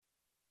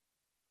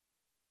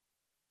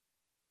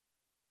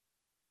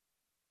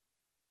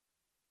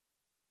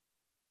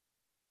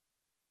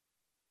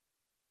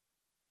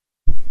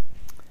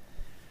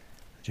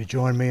Would you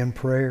join me in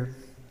prayer?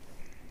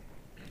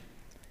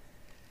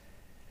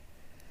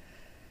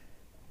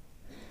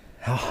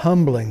 How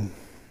humbling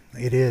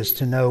it is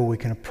to know we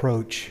can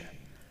approach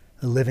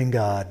the living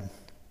God.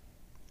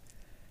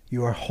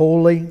 You are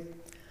holy,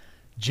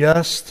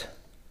 just,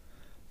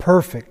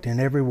 perfect in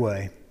every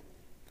way.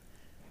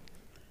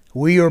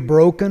 We are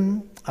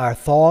broken. Our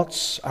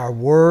thoughts, our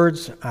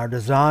words, our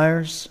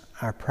desires,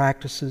 our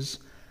practices,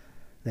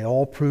 they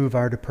all prove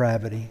our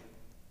depravity.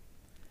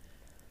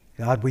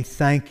 God, we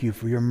thank you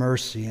for your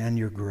mercy and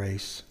your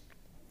grace.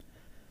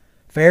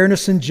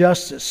 Fairness and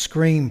justice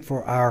scream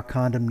for our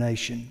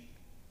condemnation.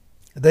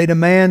 They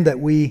demand that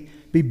we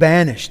be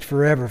banished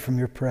forever from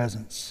your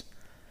presence.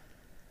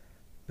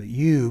 But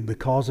you,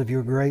 because of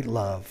your great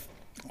love,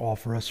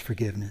 offer us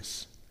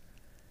forgiveness.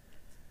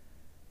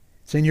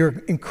 It's in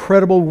your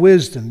incredible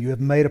wisdom you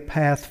have made a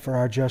path for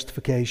our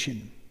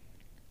justification,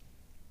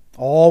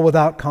 all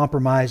without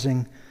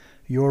compromising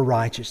your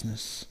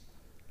righteousness.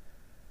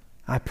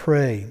 I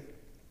pray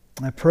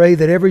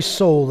that every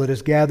soul that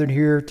is gathered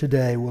here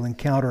today will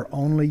encounter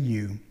only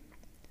you.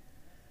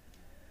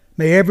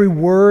 May every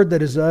word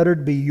that is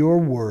uttered be your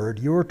word,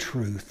 your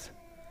truth.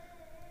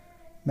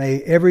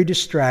 May every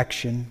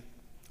distraction,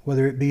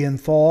 whether it be in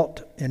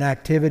thought, in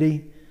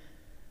activity,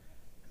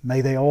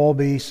 may they all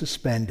be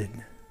suspended.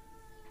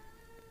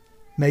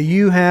 May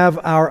you have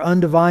our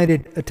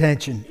undivided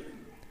attention.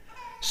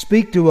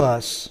 Speak to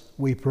us,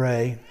 we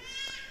pray,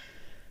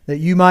 that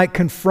you might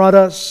confront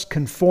us,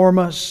 conform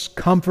us,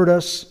 comfort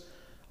us,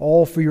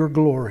 all for your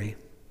glory.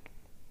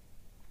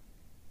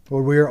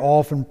 Lord, we are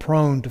often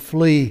prone to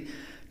flee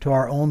to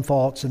our own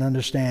thoughts and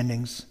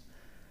understandings.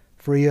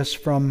 Free us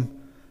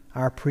from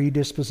our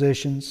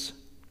predispositions.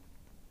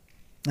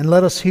 And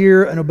let us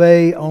hear and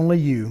obey only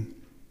you.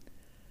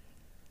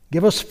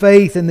 Give us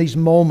faith in these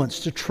moments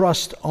to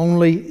trust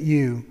only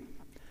you.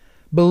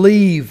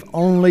 Believe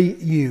only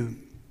you.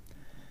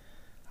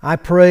 I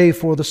pray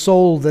for the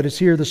soul that is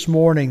here this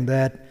morning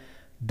that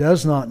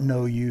does not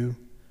know you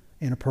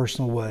in a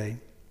personal way.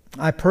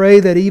 I pray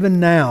that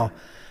even now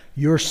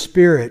your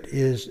Spirit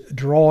is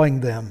drawing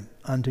them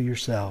unto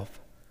yourself.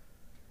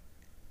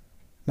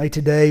 May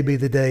today be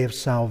the day of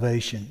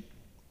salvation.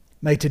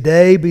 May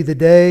today be the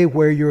day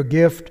where your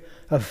gift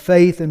of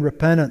faith and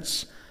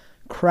repentance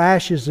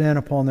crashes in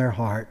upon their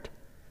heart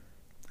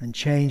and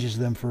changes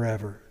them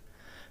forever.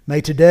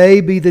 May today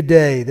be the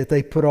day that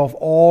they put off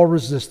all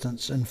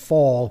resistance and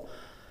fall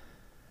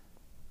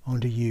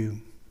onto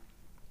you.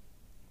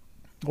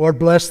 Lord,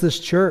 bless this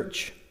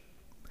church.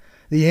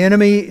 The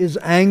enemy is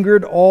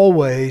angered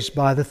always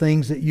by the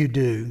things that you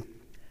do,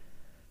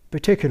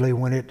 particularly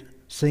when it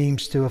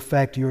seems to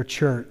affect your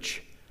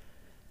church.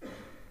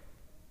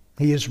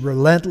 He is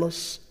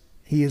relentless.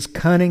 He is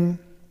cunning.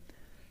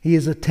 He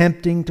is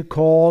attempting to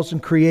cause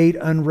and create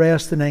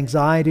unrest and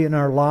anxiety in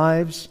our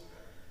lives.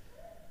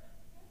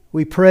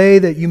 We pray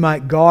that you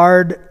might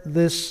guard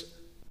this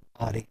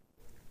body,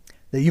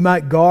 that you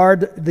might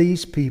guard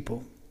these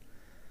people,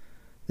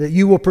 that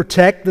you will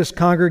protect this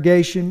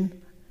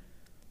congregation,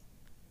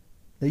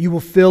 that you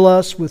will fill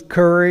us with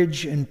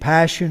courage and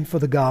passion for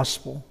the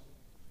gospel,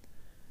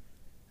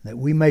 that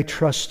we may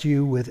trust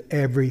you with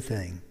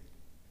everything.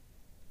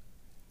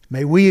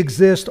 May we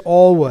exist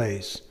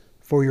always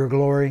for your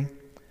glory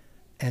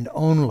and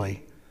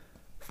only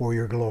for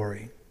your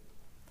glory.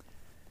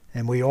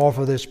 And we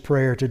offer this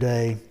prayer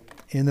today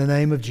in the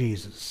name of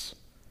Jesus.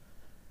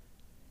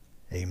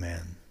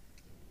 Amen.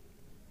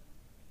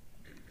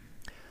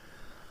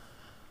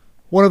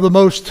 One of the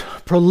most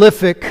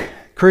prolific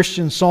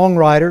Christian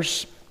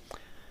songwriters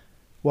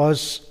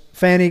was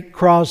Fanny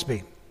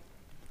Crosby.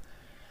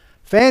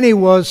 Fanny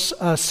was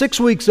 6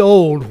 weeks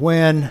old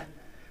when,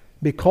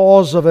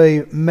 because of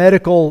a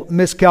medical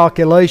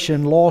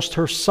miscalculation, lost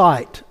her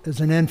sight as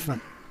an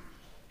infant.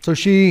 So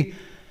she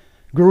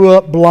grew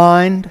up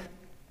blind,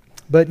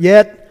 but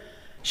yet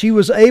she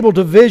was able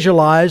to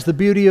visualize the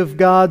beauty of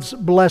God's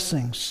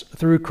blessings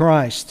through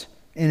Christ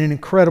in an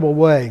incredible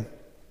way.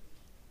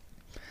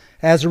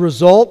 As a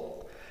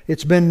result,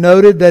 it's been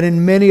noted that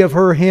in many of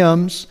her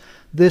hymns,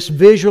 this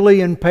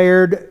visually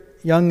impaired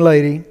young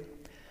lady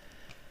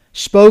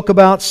spoke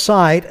about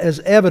sight as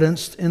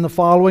evidenced in the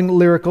following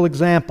lyrical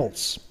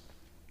examples.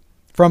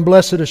 From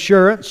Blessed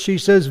Assurance, she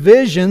says,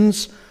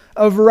 "Visions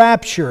of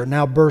rapture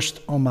now burst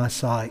on my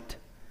sight."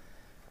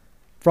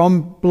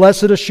 From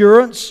Blessed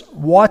Assurance,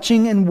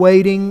 "Watching and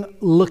waiting,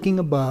 looking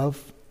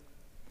above."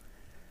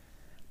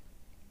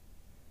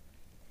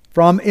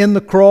 From In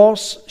the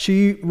Cross,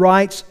 she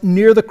writes,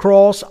 "Near the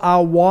cross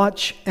I'll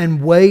watch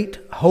and wait,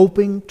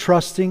 hoping,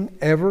 trusting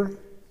ever."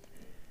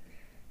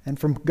 And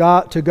from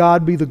God to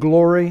God be the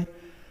glory,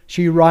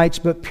 she writes,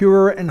 "But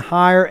purer and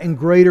higher and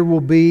greater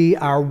will be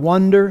our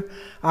wonder,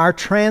 our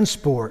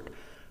transport,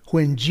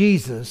 when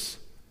Jesus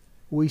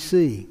we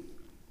see."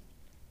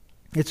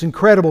 It's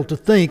incredible to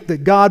think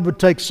that God would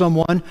take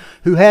someone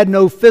who had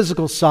no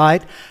physical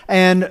sight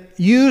and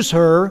use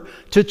her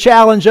to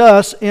challenge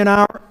us in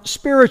our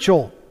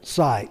spiritual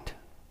sight,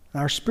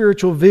 our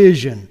spiritual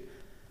vision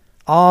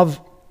of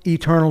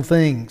eternal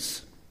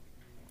things.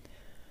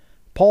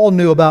 Paul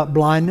knew about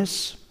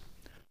blindness.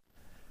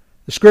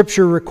 The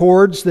Scripture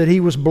records that he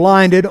was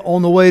blinded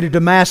on the way to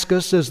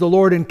Damascus as the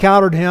Lord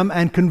encountered him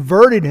and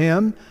converted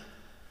him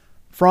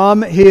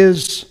from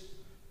his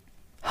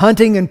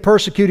hunting and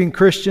persecuting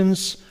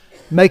Christians,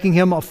 making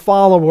him a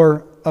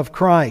follower of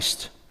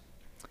Christ.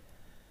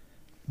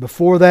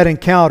 Before that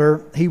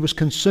encounter, he was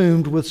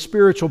consumed with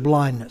spiritual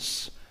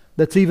blindness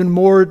that's even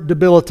more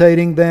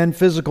debilitating than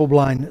physical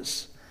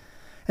blindness.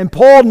 And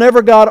Paul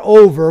never got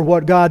over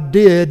what God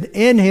did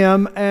in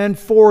him and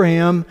for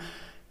him,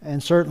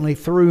 and certainly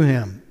through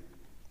him.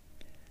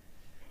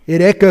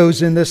 It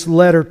echoes in this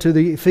letter to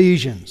the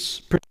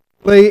Ephesians,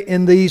 particularly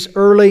in these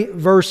early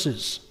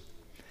verses.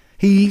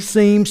 He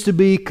seems to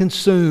be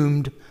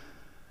consumed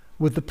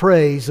with the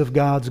praise of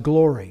God's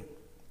glory.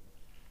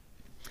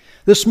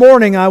 This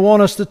morning I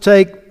want us to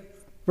take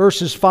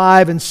verses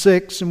 5 and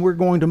 6, and we're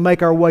going to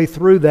make our way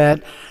through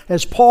that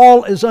as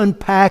Paul is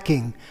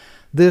unpacking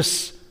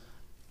this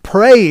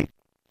praise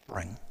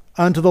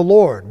unto the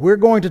Lord. We're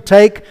going to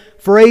take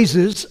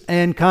phrases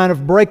and kind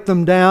of break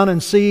them down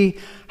and see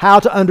how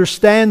to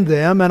understand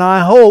them, and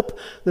I hope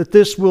that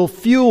this will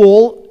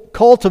fuel,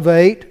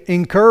 cultivate,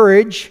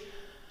 encourage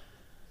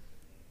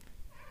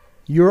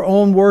your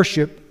own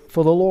worship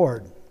for the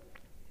Lord.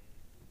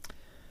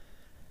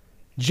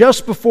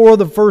 Just before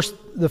the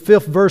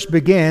fifth verse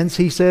begins,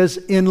 he says,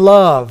 in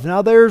love.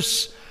 Now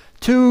there's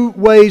two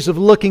ways of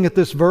looking at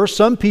this verse.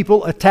 Some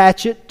people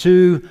attach it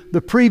to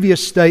the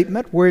previous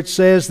statement where it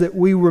says that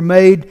we were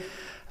made,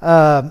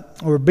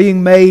 or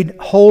being made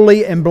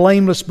holy and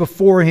blameless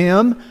before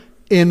Him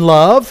in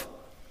love.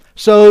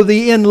 So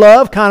the in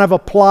love kind of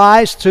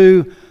applies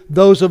to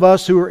those of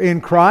us who are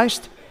in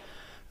Christ.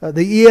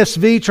 The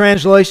ESV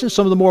translation,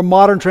 some of the more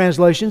modern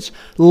translations,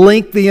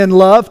 link the in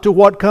love to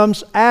what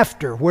comes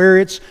after, where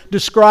it's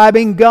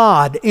describing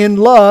God. In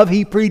love,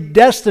 He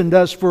predestined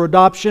us for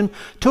adoption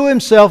to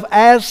Himself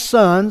as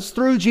sons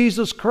through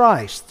Jesus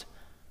Christ.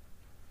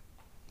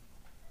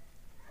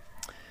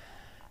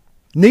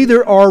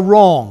 Neither are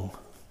wrong.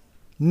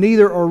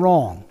 Neither are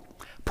wrong.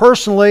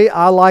 Personally,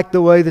 I like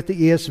the way that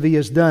the ESV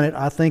has done it.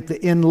 I think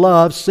the in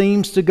love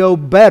seems to go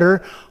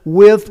better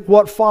with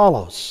what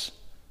follows.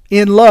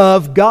 In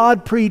love,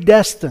 God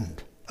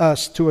predestined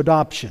us to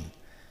adoption.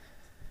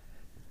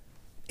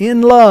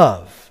 In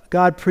love,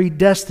 God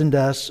predestined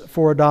us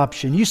for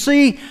adoption. You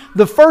see,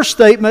 the first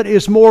statement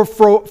is more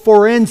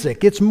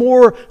forensic. It's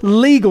more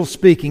legal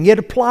speaking.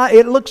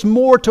 It looks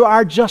more to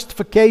our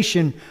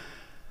justification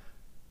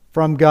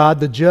from God,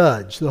 the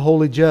judge, the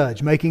holy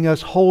judge, making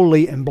us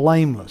holy and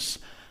blameless.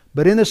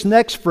 But in this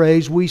next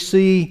phrase, we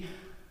see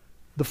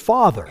the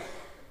Father.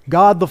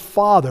 God the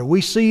Father.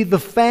 We see the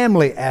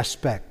family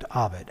aspect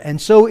of it. And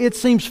so it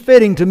seems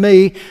fitting to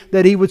me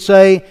that he would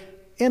say,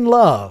 in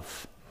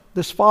love,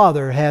 this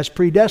Father has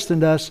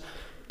predestined us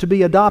to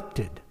be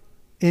adopted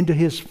into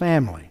His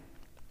family.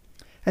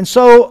 And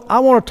so I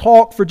want to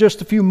talk for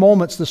just a few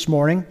moments this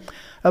morning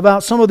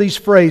about some of these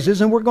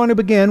phrases, and we're going to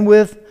begin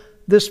with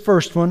this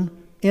first one,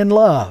 in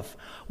love.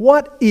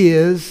 What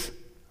is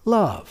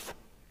love?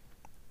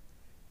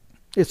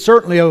 It's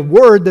certainly a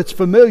word that's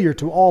familiar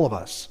to all of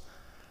us.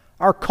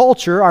 Our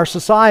culture, our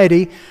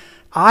society,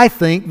 I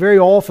think, very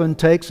often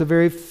takes a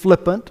very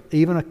flippant,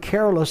 even a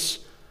careless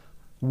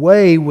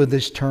way with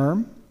this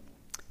term.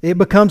 It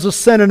becomes a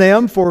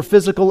synonym for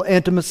physical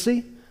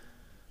intimacy.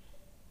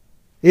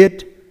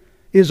 It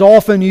is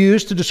often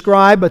used to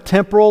describe a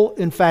temporal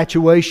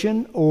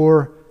infatuation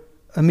or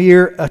a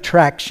mere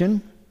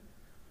attraction.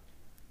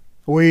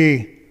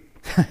 If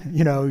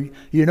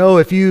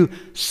you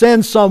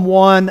send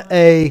someone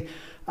a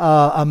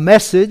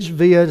message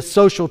via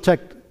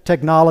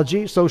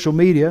technology, social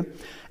media,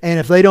 and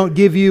if they don't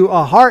give you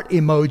a heart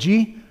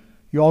emoji,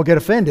 you all get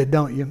offended,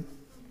 don't you?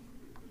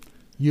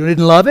 You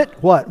didn't love it?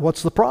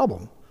 What's the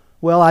problem?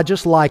 Well, I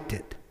just liked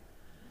it.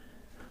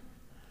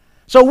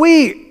 So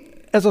we,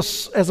 as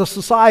a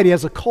society,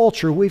 as a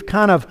culture, we've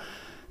kind of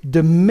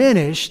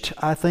diminished,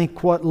 I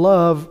think, what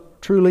love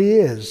truly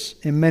is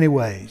in many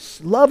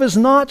ways. Love is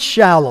not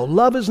shallow.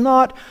 Love is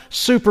not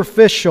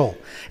superficial.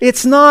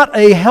 It's not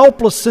a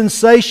helpless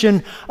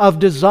sensation of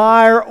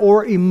desire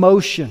or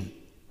emotion.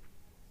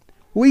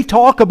 We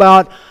talk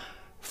about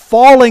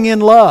falling in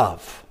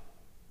love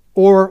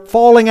or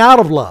falling out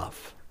of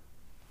love.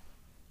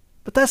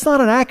 But that's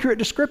not an accurate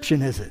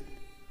description, is it?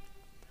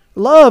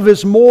 Love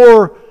is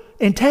more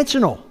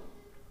intentional.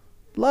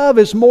 Love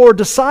is more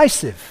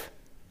decisive.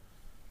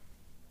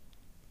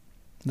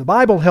 The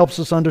Bible helps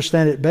us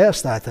understand it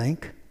best, I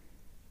think.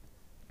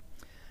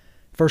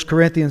 1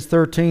 Corinthians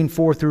 13,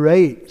 4 through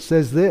 8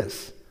 says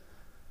this.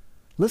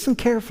 Listen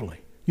carefully.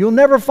 You'll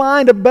never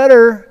find a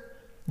better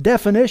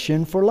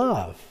definition for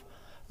love.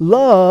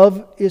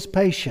 Love is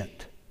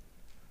patient.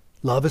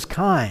 Love is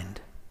kind.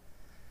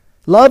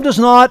 Love does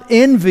not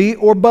envy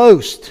or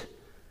boast.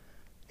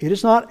 It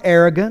is not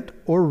arrogant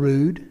or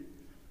rude.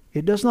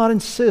 It does not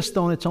insist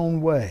on its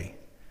own way.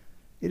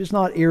 It is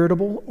not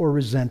irritable or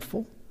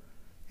resentful.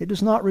 It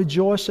does not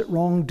rejoice at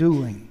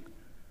wrongdoing,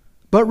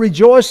 but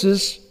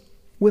rejoices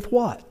with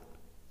what?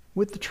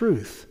 With the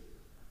truth.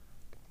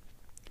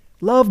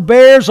 Love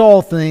bears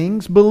all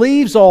things,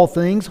 believes all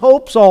things,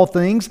 hopes all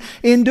things,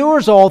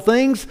 endures all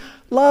things.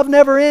 Love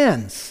never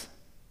ends.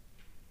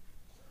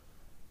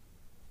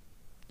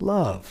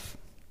 Love.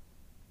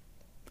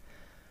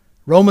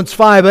 Romans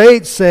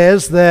 5:8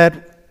 says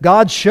that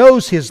God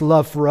shows His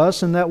love for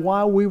us and that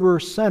while we were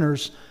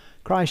sinners,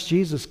 Christ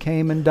Jesus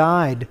came and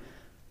died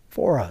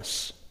for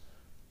us.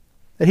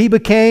 That He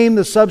became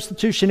the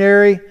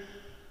substitutionary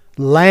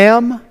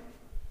lamb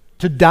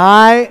to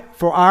die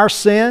for our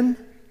sin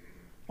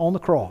on the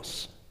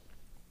cross,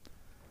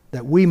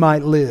 that we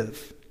might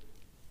live.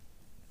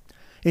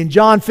 In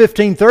John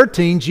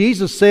 15:13,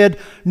 Jesus said,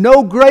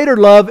 "No greater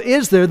love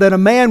is there than a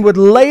man would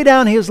lay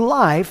down his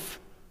life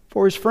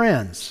for his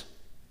friends."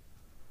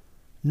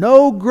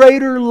 No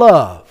greater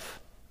love.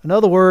 In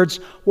other words,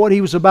 what He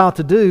was about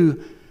to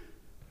do,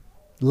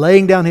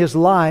 laying down His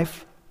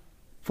life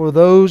for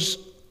those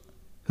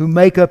who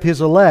make up His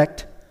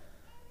elect,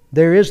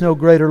 there is no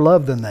greater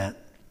love than that.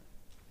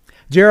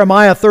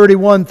 Jeremiah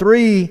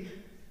 31:3,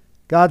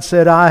 God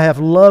said, "I have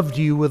loved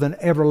you with an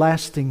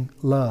everlasting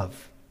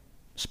love."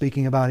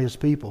 Speaking about His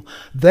people.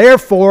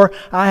 "Therefore,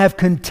 I have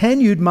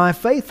continued my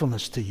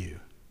faithfulness to you."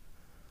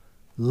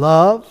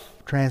 Love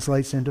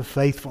translates into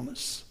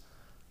faithfulness.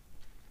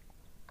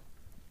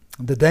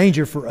 The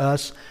danger for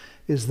us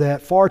is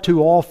that far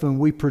too often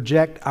we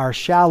project our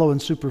shallow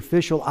and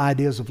superficial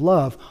ideas of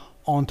love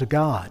onto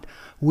God.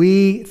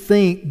 We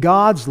think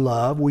God's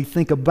love, we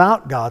think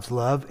about God's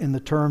love in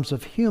the terms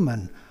of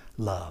human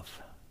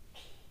love,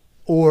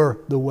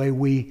 or the way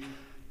we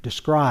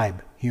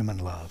describe human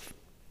love.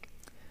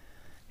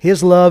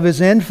 His love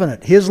is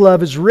infinite. His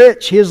love is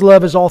rich. His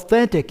love is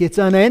authentic. It's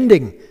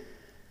unending.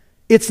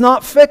 It's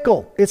not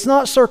fickle. It's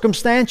not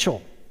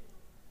circumstantial.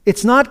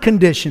 It's not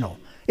conditional.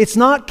 It's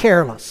not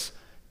careless.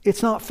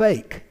 It's not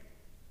fake.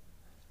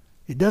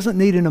 It doesn't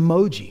need an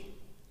emoji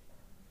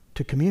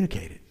to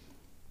communicate it.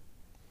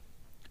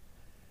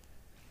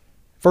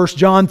 1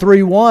 John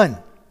 3:1.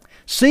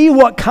 "See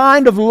what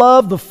kind of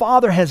love the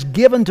Father has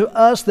given to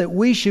us that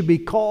we should be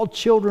called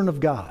children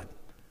of God."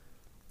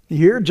 You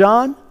hear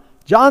John?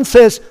 John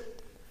says,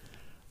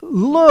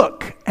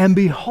 look and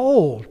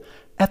behold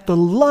at the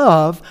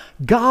love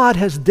God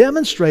has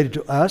demonstrated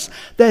to us,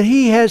 that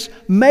He has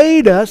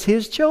made us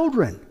His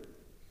children.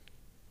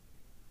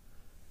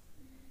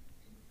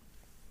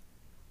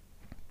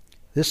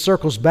 This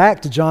circles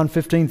back to John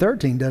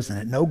 15:13, doesn't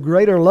it? No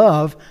greater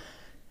love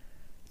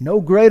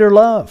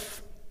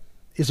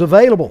is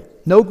available.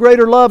 No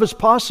greater love is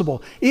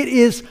possible. It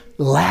is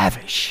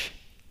lavish.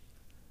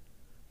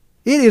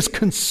 It is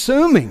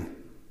consuming.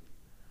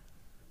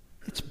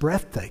 It's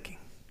breathtaking.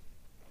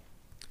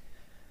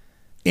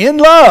 In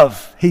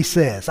love, he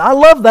says. I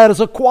love that as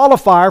a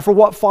qualifier for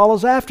what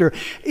follows after.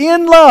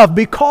 In love,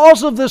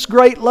 because of this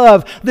great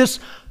love, this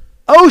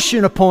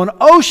ocean upon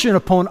ocean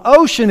upon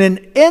ocean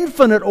in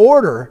infinite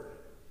order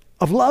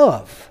of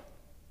love.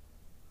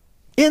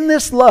 In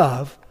this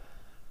love,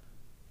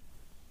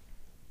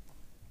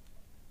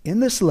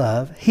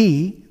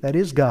 He, that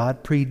is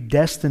God,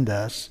 predestined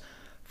us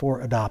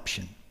for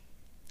adoption.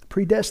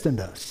 Predestined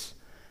us.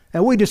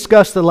 And we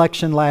discussed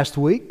election last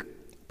week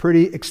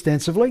pretty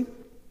extensively.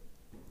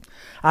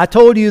 I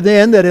told you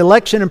then that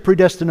election and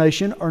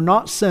predestination are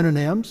not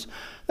synonyms.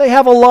 They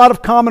have a lot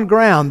of common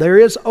ground. There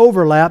is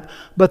overlap,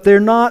 but they're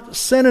not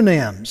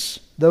synonyms,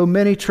 though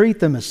many treat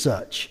them as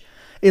such.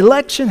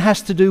 Election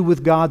has to do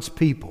with God's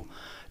people.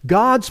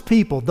 God's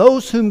people,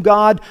 those whom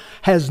God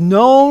has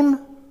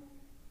known,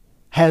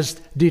 has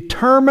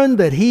determined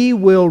that He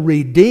will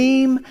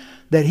redeem,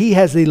 that He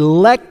has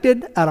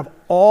elected out of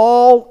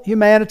all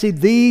humanity.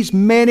 These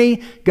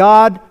many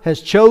God has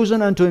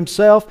chosen unto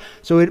Himself,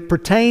 so it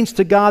pertains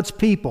to God's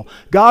people.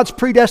 God's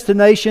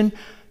predestination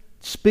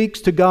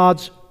speaks to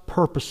God's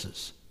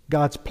purposes,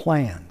 God's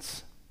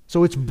plans.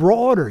 So it's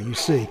broader, you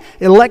see.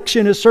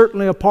 Election is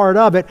certainly a part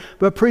of it,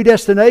 but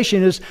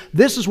predestination is,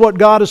 this is what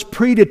God has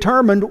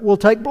predetermined will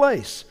take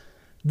place.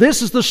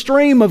 This is the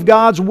stream of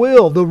God's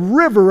will, the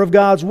river of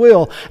God's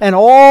will, and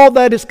all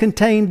that is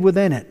contained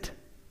within it.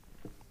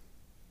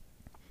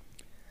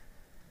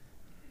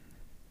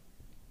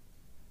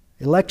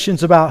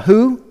 Election's about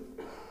who?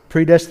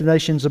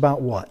 Predestination's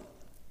about what?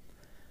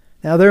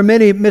 Now, there are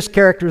many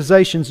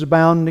mischaracterizations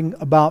abounding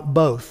about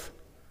both.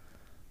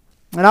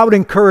 And I would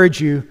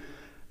encourage you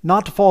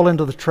not to fall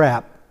into the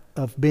trap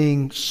of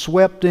being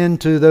swept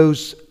into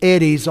those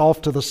eddies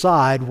off to the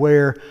side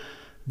where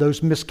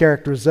those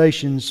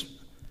mischaracterizations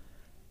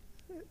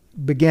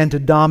begin to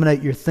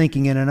dominate your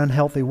thinking in an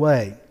unhealthy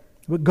way.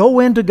 But go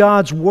into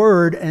God's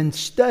Word and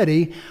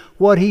study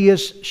what He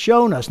has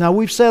shown us. Now,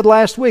 we've said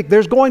last week,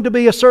 there's going to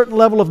be a certain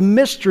level of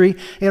mystery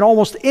in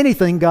almost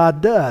anything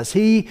God does.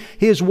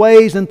 His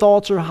ways and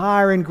thoughts are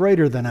higher and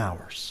greater than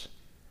ours.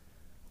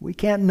 We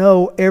can't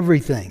know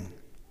everything.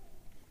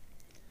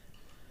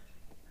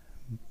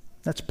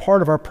 That's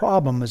part of our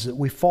problem, is that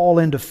we fall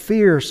into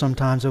fear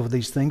sometimes over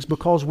these things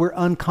because we're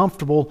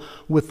uncomfortable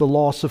with the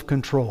loss of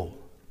control.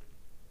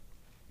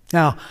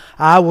 Now,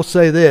 I will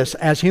say this,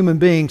 as human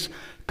beings,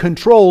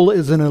 control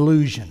is an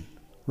illusion,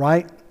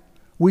 right?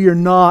 We are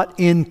not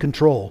in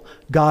control.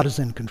 God is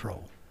in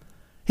control.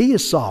 He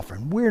is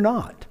sovereign. We're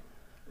not.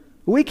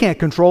 We can't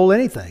control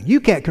anything. You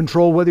can't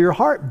control whether your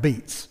heart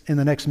beats in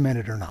the next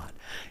minute or not.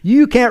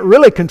 You can't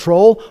really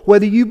control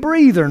whether you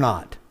breathe or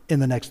not in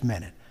the next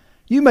minute.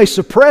 You may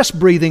suppress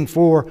breathing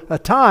for a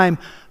time,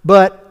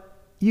 but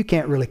you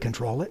can't really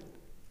control it.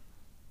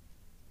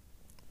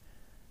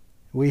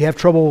 We have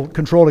trouble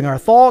controlling our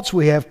thoughts.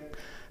 We have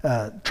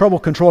trouble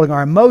controlling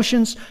our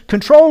emotions.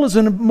 Control is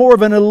more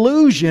of an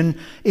illusion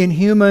in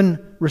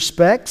human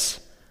respects.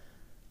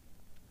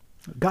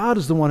 God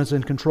is the one who's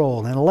in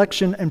control. And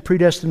election and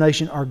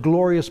predestination are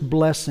glorious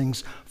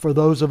blessings for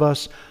those of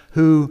us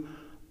who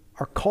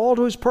are called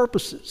to His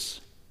purposes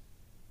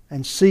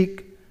and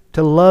seek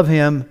to love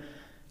Him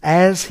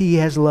as He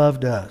has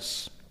loved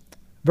us.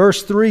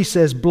 Verse 3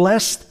 says,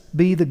 "Blessed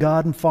be the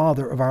God and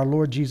Father of our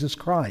Lord Jesus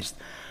Christ,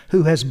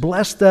 who has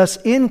blessed us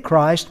in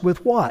Christ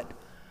with" what?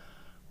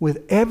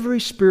 "With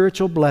every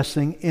spiritual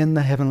blessing in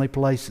the heavenly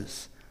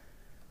places."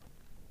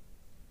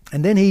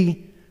 And then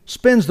he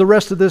spends the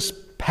rest of this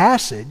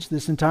passage,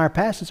 this entire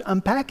passage,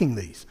 unpacking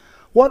these.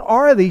 What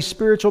are these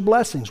spiritual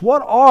blessings?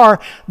 What are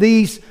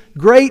these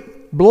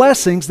great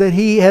blessings that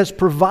He has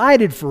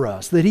provided for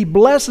us, that He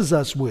blesses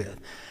us with?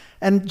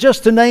 And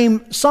just to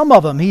name some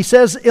of them, he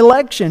says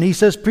election, he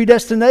says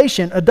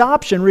predestination,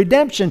 adoption,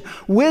 redemption,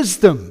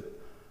 wisdom.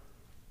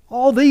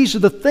 All these are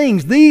the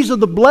things, these are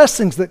the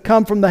blessings that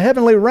come from the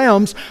heavenly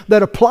realms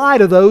that apply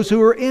to those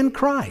who are in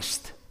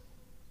Christ.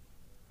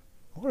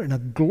 What a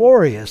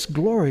glorious,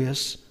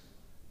 glorious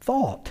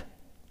thought.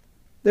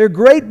 They're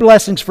great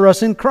blessings for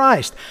us in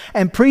Christ.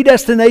 And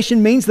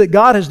predestination means that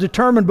God has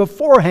determined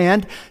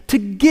beforehand to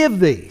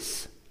give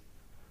these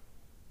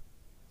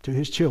to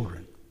His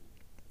children.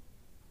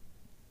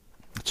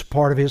 It's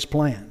part of His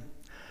plan.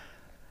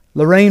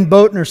 Lorraine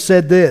Boatner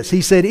said this.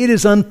 He said, "It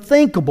is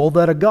unthinkable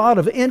that a God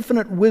of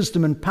infinite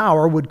wisdom and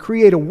power would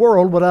create a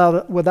world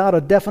without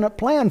a definite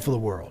plan for the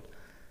world.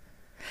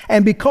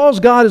 And because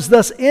God is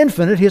thus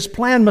infinite, His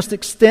plan must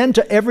extend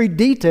to every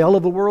detail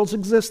of the world's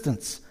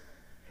existence.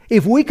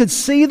 If we could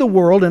see the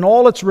world in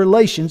all its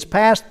relations,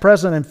 past,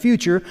 present, and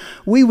future,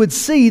 we would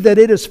see that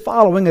it is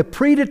following a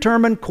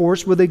predetermined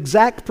course with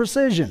exact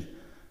precision.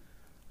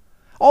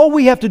 All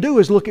we have to do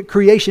is look at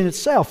creation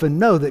itself and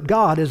know that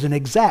God is an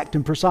exact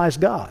and precise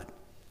God.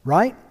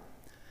 Right?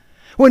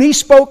 When He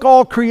spoke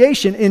all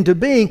creation into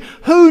being,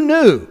 who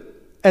knew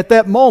at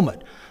that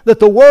moment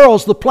that the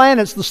worlds, the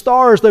planets, the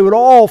stars, they would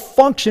all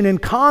function in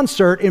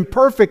concert in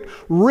perfect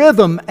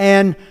rhythm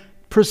and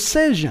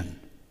precision?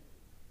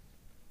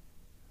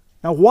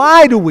 Now,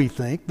 why do we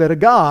think that a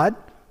God,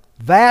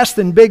 vast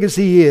and big as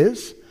He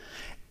is,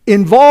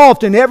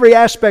 involved in every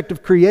aspect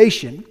of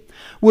creation,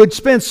 would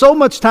spend so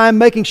much time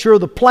making sure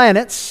the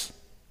planets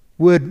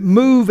would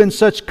move in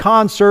such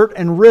concert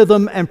and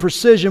rhythm and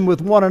precision with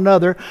one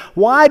another?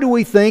 Why do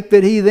we think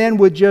that He then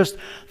would just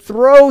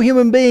throw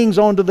human beings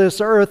onto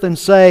this earth and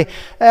say,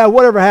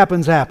 whatever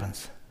happens,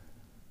 happens?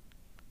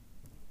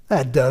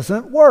 That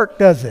doesn't work,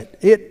 does it?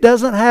 It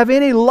doesn't have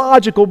any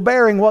logical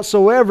bearing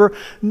whatsoever,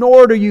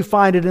 nor do you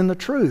find it in the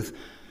truth.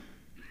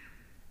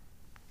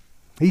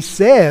 He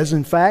says,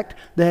 in fact,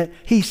 that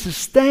He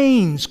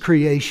sustains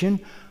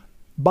creation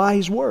by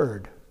His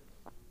Word.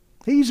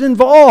 He's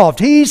involved,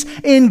 He's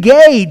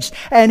engaged,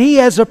 and He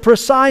has a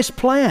precise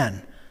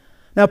plan.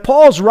 Now,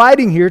 Paul's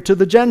writing here to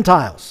the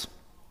Gentiles.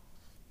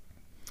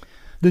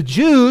 The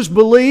Jews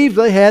believed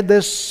they had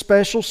this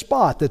special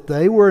spot, that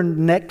they were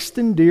next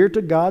and dear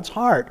to God's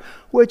heart,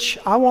 which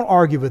I won't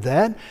argue with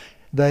that.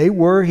 They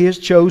were His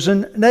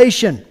chosen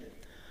nation.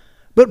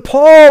 But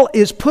Paul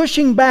is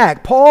pushing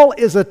back. Paul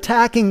is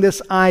attacking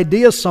this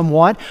idea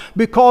somewhat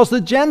because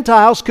the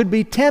Gentiles could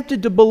be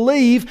tempted to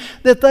believe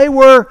that they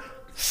were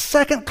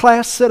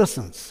second-class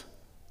citizens.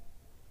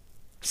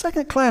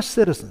 Second-class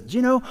citizens.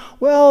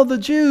 Well, the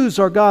Jews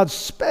are God's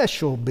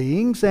special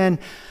beings, and,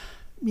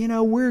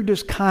 we're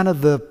just kind of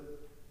the,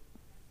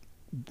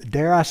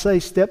 dare I say,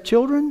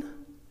 stepchildren?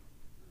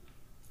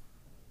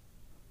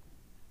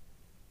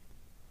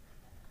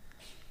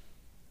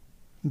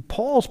 And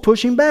Paul's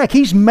pushing back.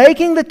 He's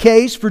making the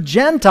case for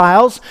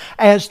Gentiles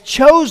as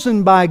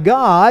chosen by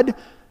God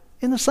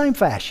in the same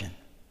fashion.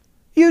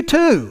 You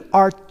too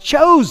are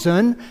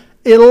chosen,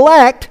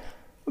 elect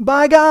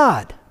by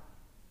God.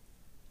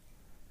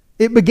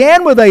 It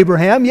began with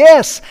Abraham,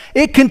 yes.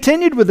 It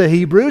continued with the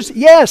Hebrews,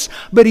 yes.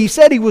 But he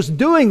said he was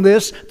doing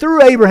this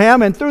through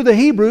Abraham and through the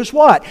Hebrews,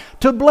 what?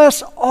 To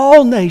bless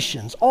all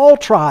nations, all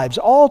tribes,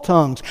 all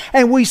tongues.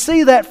 And we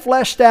see that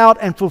fleshed out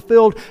and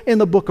fulfilled in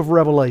the book of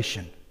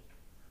Revelation,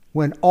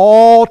 when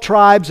all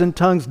tribes and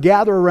tongues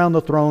gather around the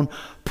throne,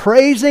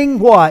 praising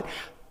what?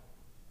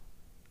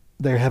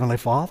 Their Heavenly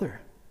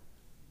Father,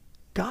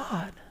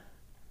 God.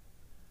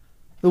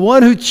 The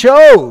one who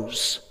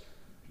chose,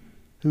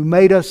 who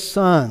made us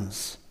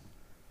sons.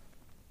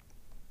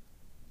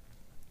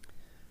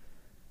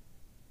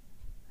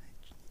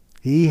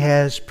 He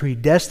has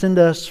predestined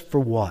us for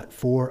what?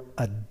 For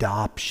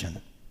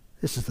adoption.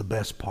 This is the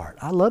best part.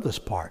 I love this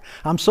part.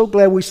 I'm so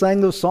glad we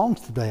sang those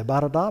songs today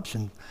about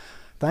adoption.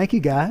 Thank you,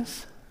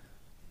 guys.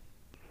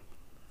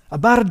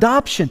 about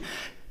adoption.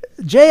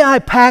 J.I.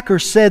 Packer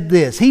said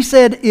this. He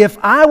said, if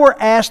I were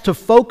asked to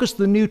focus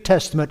the New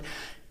Testament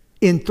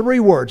in 3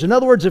 words, in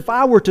other words, if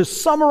I were to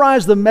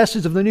summarize the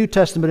message of the New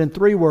Testament in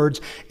 3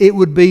 words, it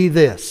would be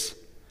this: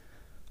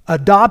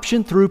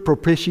 adoption through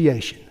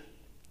propitiation.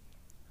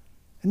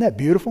 Isn't that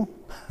beautiful?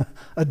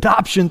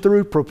 Adoption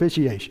through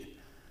propitiation.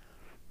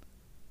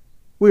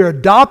 We are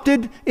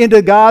adopted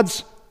into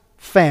God's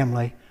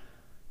family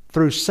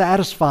through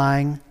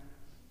satisfying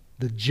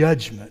the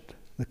judgment,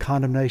 the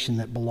condemnation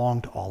that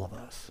belonged to all of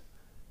us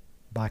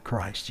by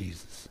Christ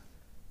Jesus.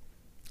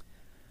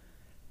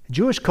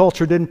 Jewish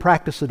culture didn't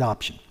practice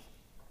adoption.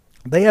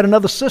 They had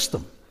another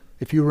system,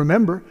 if you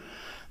remember,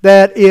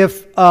 that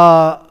if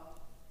a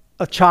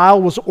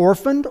child was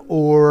orphaned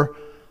or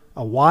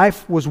a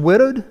wife was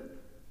widowed,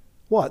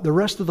 what? The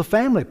rest of the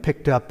family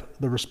picked up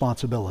the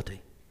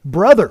responsibility.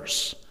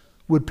 Brothers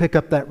would pick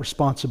up that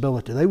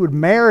responsibility. They would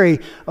marry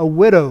a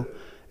widow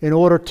in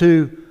order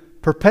to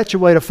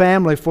perpetuate a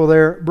family for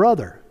their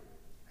brother.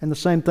 And the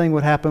same thing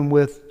would happen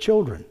with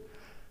children.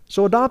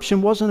 So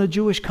adoption wasn't a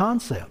Jewish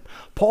concept.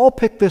 Paul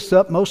picked this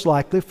up most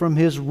likely from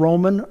his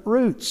Roman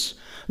roots.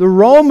 The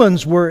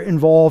Romans were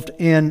involved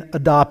in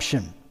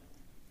adoption.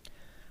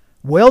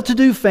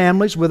 Well-to-do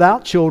families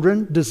without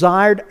children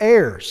desired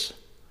heirs.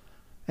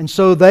 And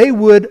so they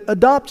would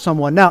adopt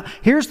someone. Now,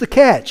 here's the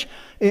catch.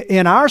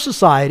 In our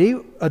society,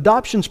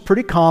 adoption's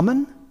pretty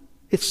common.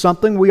 It's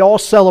something we all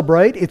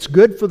celebrate. It's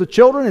good for the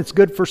children. It's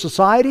good for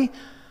society.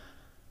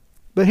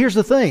 But here's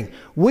the thing.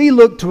 We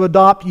look to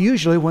adopt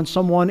usually when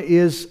someone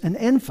is an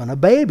infant, a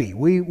baby.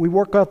 We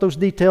work out those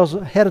details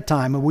ahead of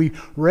time, and we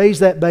raise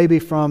that baby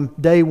from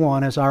day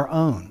one as our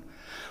own.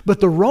 But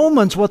the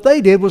Romans, what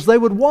they did was they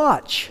would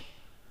watch.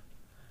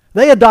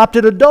 They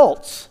adopted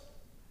adults.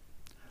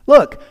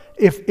 Look,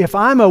 if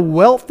I'm a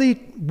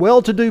wealthy,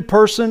 well-to-do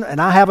person and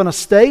I have an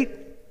estate,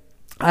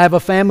 I have a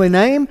family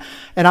name,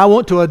 and I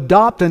want to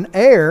adopt an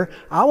heir,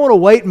 I want to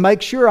wait and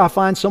make sure I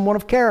find someone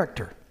of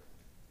character.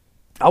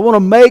 I want to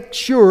make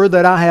sure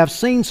that I have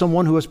seen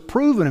someone who has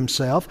proven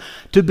himself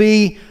to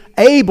be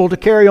able to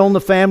carry on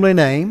the family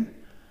name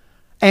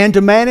and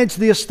to manage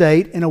the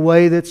estate in a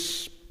way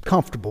that's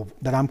comfortable,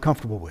 that I'm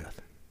comfortable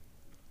with.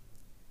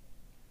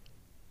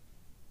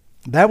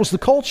 That was the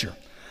culture.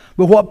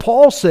 But what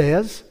Paul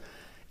says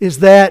is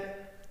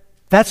that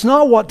that's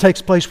not what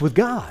takes place with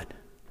God.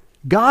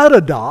 God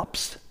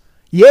adopts.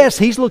 Yes,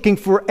 He's looking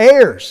for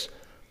heirs.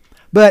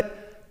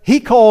 But He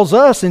calls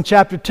us in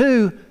chapter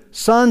 2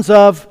 sons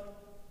of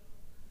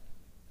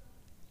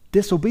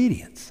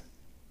disobedience,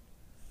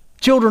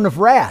 children of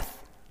wrath.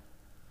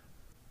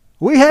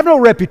 We have no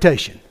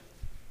reputation.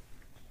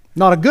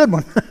 Not a good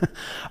one.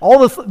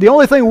 The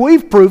only thing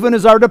we've proven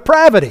is our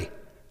depravity.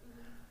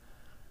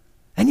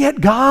 And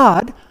yet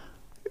God,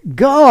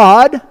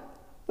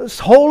 this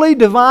holy,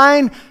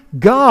 divine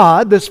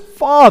God, this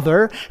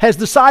Father, has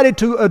decided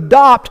to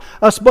adopt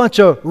us bunch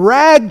of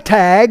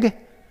ragtag,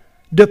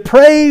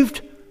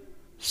 depraved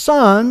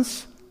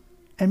sons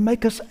and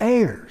make us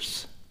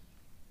heirs.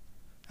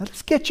 Now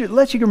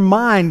let your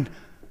mind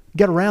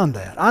get around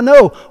that. I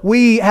know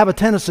we have a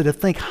tendency to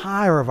think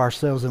higher of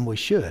ourselves than we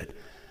should.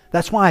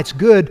 That's why it's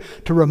good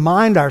to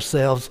remind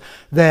ourselves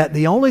that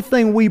the only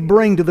thing we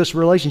bring to this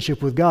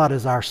relationship with God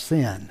is our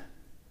sin,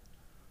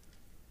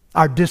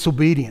 our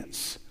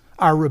disobedience,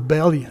 our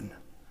rebellion.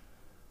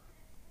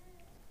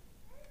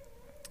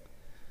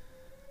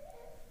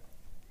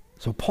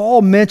 So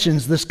Paul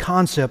mentions this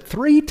concept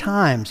 3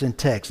 times in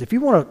text. If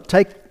you want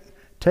to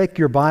take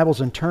your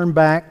Bibles and turn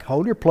back,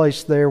 hold your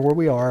place there where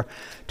we are,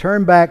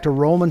 turn back to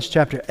Romans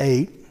chapter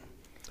 8.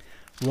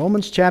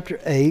 Romans chapter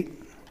 8.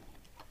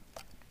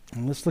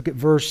 And let's look at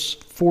verse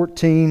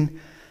 14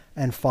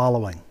 and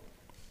following.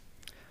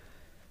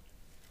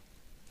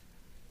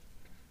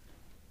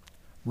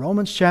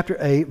 Romans chapter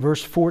 8,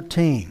 verse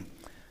 14.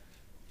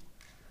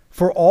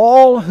 For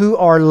all who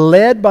are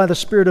led by the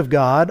Spirit of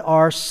God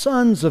are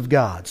sons of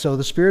God. So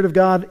the Spirit of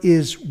God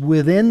is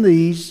within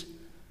these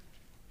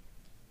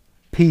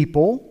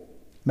people,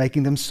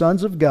 making them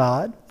sons of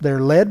God. They're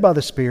led by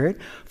the Spirit.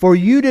 For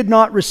you did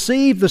not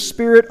receive the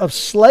spirit of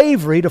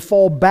slavery to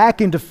fall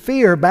back into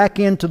fear, back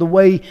into the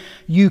way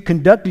you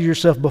conducted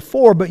yourself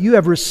before, but you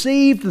have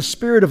received the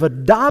spirit of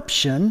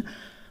adoption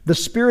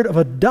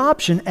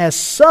as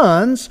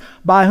sons,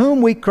 by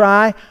whom we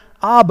cry,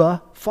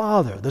 Abba,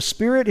 Father. The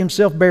Spirit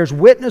Himself bears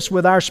witness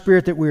with our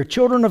spirit that we are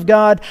children of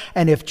God,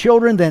 and if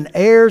children, then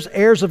heirs,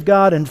 heirs of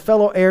God, and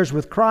fellow heirs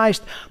with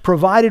Christ,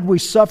 provided we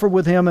suffer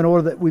with Him in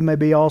order that we may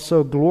be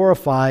also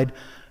glorified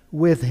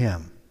with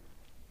Him.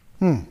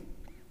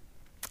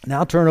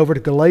 Now turn over to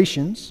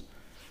Galatians.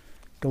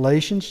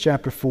 Galatians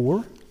chapter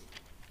 4.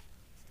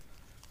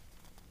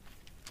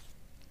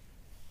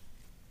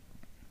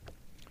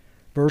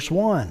 Verse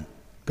 1.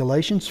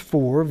 Galatians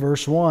 4,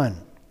 verse 1.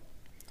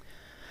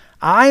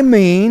 I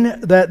mean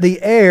that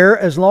the heir,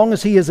 as long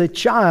as he is a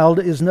child,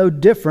 is no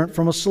different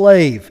from a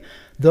slave,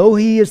 though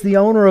he is the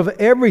owner of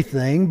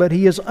everything, but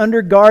he is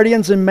under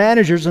guardians and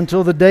managers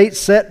until the date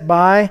set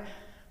by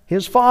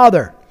his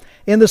father.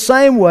 In the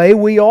same way,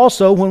 we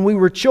also, when we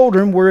were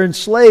children, were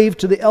enslaved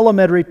to the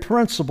elementary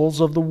principles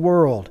of the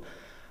world.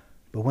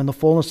 But when the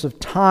fullness of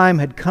time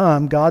had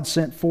come, God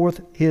sent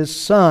forth His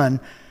Son,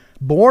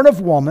 born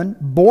of woman,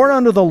 born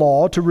under the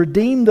law, to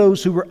redeem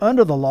those who were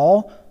under the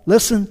law.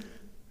 Listen,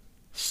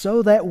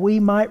 so that we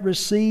might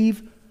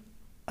receive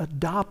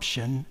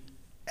adoption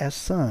as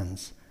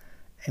sons.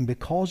 And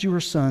because you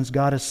are sons,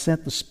 God has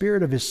sent the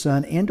Spirit of His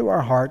Son into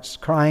our hearts,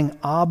 crying,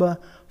 Abba,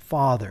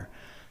 Father.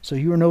 So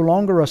you are no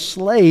longer a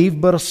slave,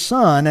 but a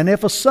son. And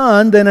if a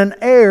son, then an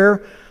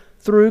heir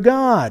through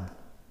God.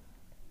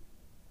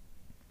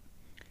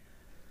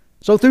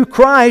 So through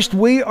Christ,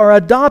 we are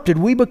adopted.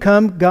 We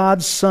become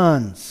God's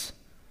sons.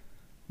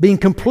 Being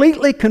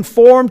completely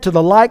conformed to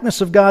the likeness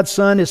of God's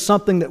Son is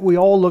something that we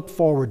all look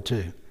forward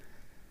to.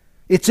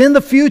 It's in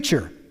the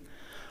future,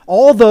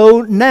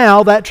 although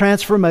now that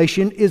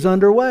transformation is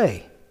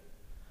underway.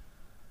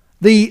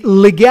 The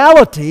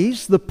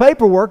legalities, the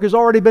paperwork has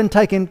already been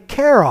taken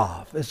care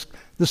of. As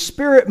the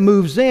Spirit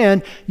moves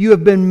in, you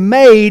have been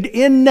made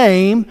in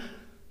name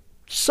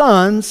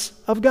sons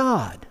of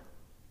God.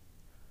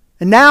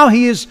 And now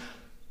He is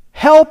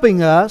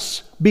helping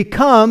us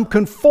become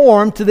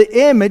conformed to the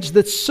image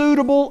that's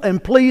suitable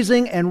and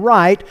pleasing and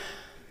right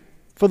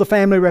for the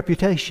family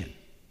reputation,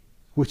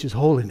 which is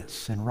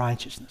holiness and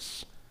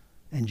righteousness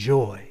and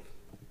joy.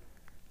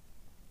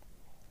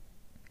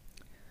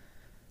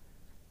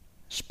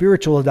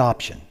 Spiritual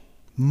adoption,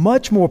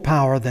 much more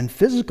power than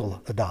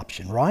physical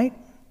adoption, right?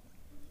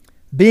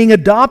 Being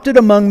adopted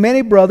among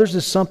many brothers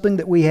is something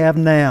that we have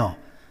now.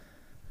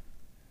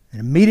 And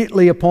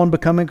immediately upon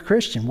becoming a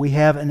Christian, we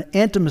have an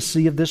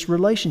intimacy of this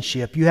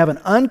relationship. You have an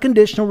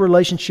unconditional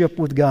relationship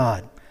with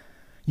God.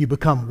 You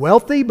become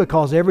wealthy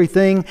because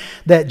everything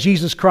that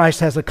Jesus Christ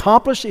has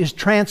accomplished is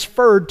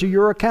transferred to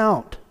your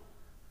account.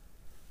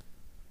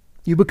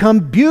 You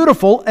become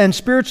beautiful and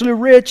spiritually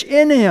rich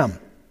in Him.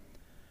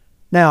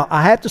 Now,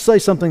 I have to say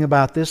something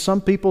about this.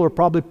 Some people are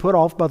probably put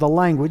off by the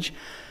language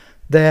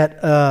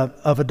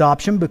of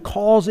adoption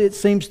because it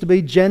seems to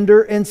be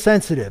gender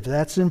insensitive.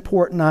 That's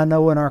important, I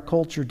know, in our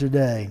culture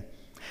today.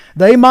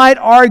 They might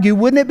argue,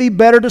 wouldn't it be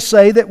better to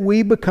say that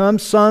we become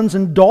sons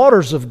and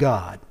daughters of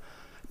God?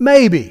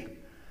 Maybe.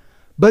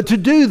 But to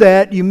do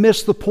that, you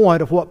miss the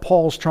point of what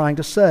Paul's trying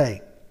to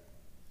say.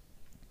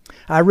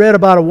 I read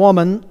about a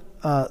woman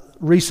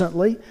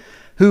recently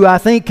who I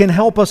think can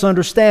help us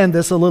understand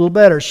this a little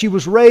better. She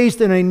was raised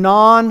in a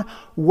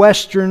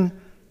non-Western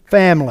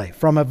family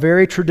from a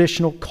very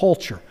traditional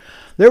culture.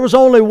 There was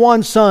only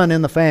one son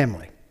in the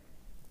family.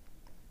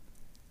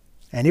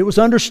 And it was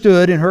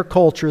understood in her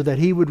culture that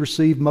he would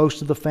receive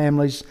most of the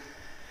family's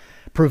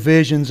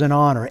provisions and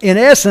honor. In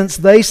essence,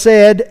 they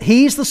said,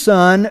 he's the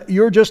son,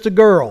 you're just a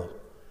girl.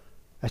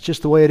 That's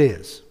just the way it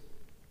is.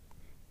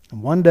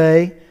 And one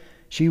day,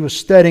 she was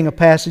studying a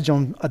passage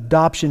on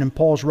adoption in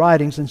Paul's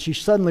writings, and she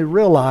suddenly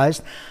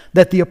realized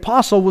that the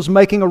apostle was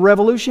making a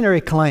revolutionary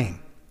claim.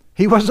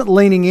 He wasn't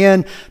leaning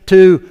in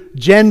to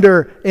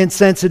gender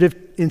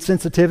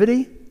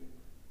insensitivity.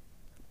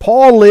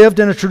 Paul lived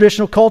in a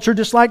traditional culture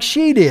just like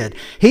she did.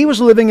 He was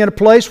living in a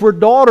place where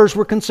daughters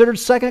were considered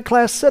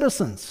second-class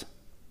citizens.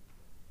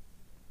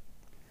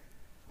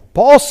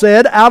 Paul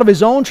said out of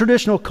his own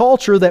traditional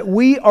culture that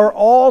we are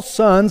all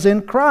sons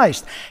in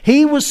Christ.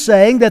 He was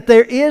saying that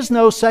there is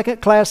no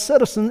second-class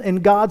citizen in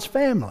God's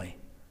family.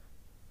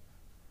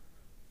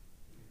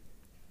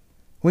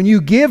 When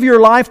you give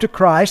your life to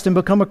Christ and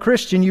become a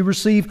Christian, you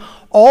receive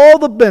all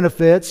the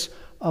benefits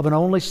of an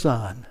only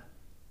son.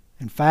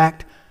 In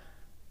fact,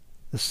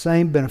 the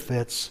same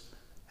benefits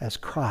as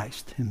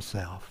Christ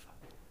Himself.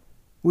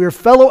 We are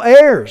fellow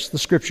heirs, the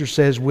Scripture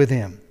says, with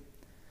Him.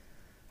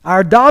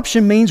 Our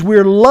adoption means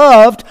we're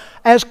loved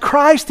as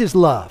Christ is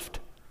loved.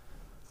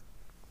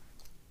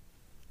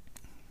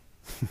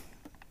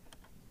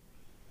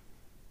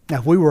 Now,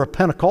 if we were a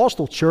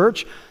Pentecostal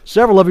church,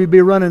 several of you would be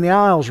running the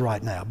aisles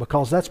right now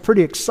because that's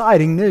pretty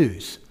exciting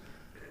news.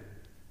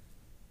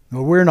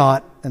 No, we're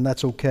not, and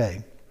that's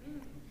okay.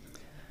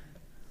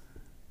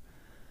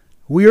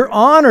 We are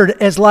honored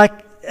as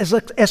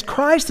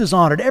Christ is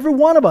honored, every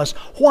one of us.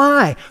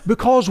 Why?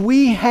 Because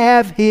we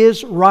have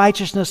His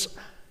righteousness.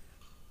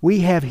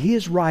 We have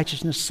His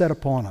righteousness set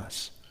upon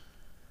us.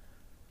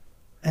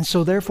 And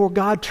so therefore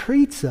God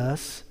treats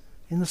us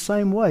in the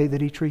same way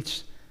that He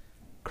treats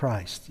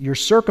Christ. Your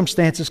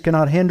circumstances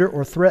cannot hinder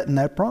or threaten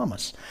that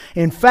promise.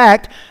 In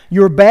fact,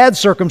 your bad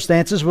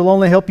circumstances will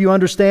only help you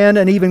understand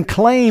and even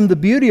claim the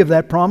beauty of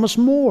that promise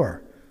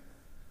more.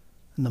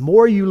 And the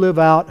more you live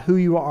out who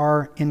you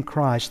are in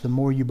Christ, the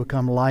more you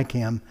become like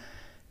Him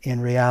in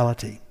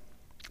reality.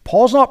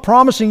 Paul's not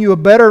promising you a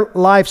better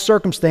life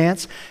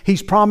circumstance.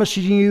 He's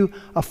promising you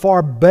a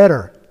far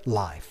better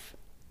life.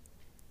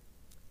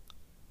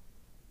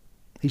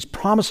 He's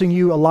promising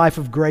you a life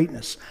of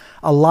greatness,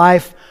 a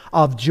life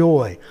of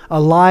joy,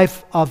 a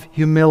life of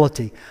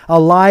humility, a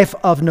life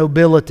of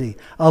nobility,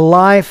 a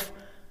life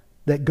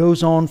that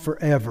goes on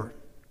forever.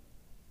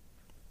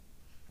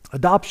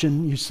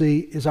 Adoption, you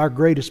see, is our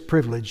greatest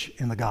privilege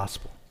in the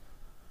gospel.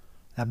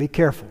 Now be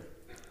careful.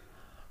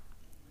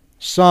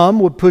 Some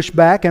would push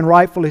back, and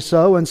rightfully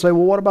so, and say,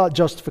 well, what about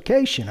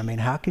justification? I mean,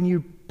 how can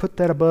you put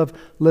that above?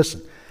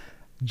 Listen,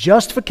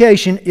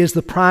 justification is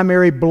the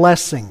primary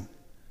blessing.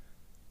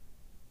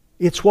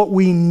 It's what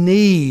we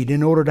need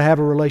in order to have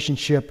a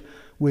relationship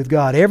with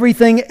God.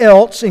 Everything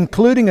else,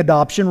 including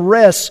adoption,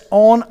 rests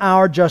on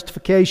our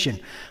justification.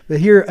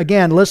 But here,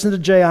 again, listen to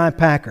J.I.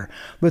 Packer.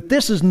 But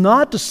this is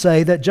not to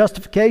say that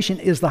justification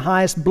is the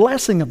highest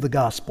blessing of the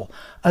gospel.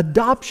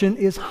 Adoption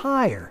is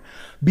higher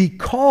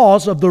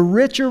because of the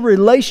richer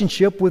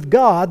relationship with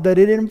God that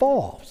it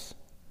involves.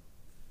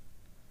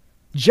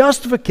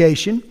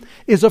 Justification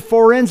is a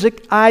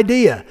forensic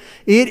idea.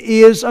 It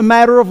is a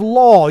matter of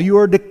law. You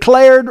are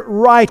declared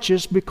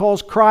righteous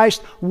because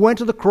Christ went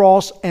to the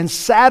cross and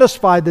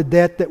satisfied the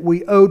debt that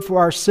we owed for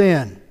our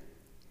sin.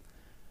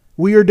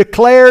 We are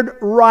declared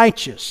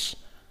righteous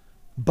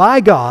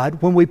by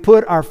God when we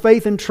put our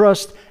faith and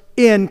trust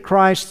in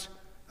Christ's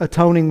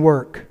atoning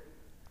work.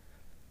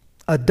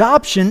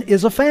 Adoption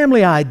is a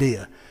family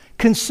idea,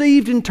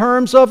 conceived in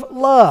terms of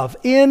love.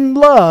 In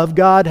love,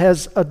 God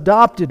has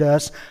adopted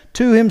us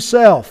to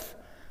Himself.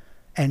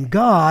 And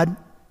God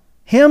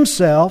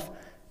Himself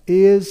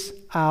is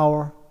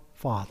our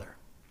Father.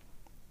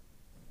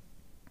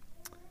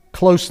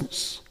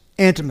 Closeness,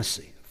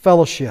 intimacy,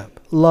 fellowship,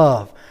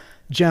 love,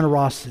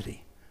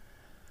 generosity.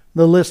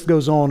 The list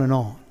goes on and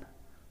on.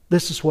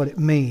 This is what it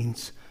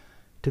means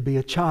to be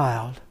a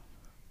child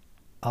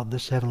of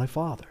this Heavenly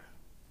Father,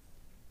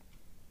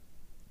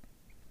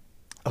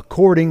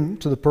 according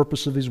to the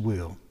purpose of His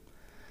will.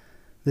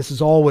 This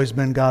has always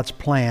been God's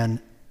plan,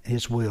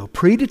 His will.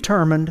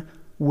 Predetermined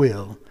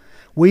will.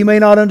 We may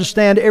not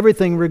understand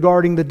everything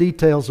regarding the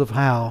details of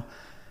how,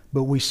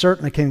 but we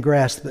certainly can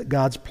grasp that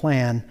God's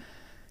plan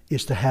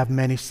is to have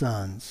many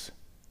sons.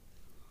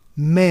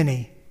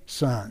 Many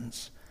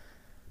sons.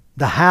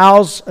 The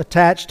hows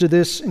attached to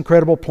this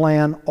incredible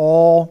plan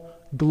all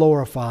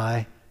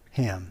glorify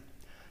Him.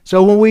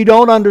 So when we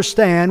don't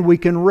understand, we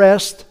can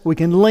rest, we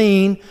can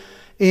lean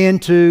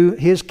into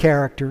His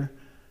character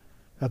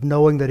of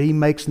knowing that He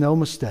makes no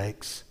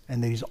mistakes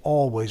and that He's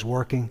always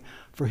working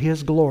for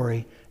His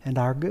glory and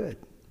our good,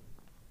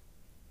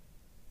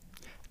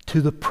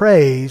 to the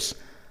praise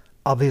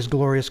of His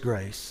glorious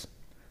grace.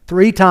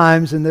 3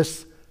 times in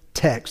this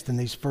text, in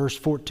these first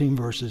 14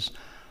 verses,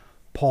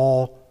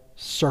 Paul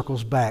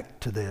circles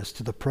back to this,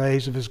 to the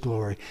praise of His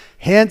glory.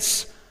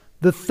 Hence,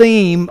 the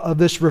theme of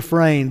this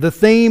refrain, the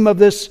theme of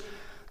this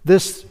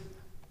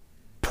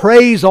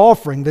praise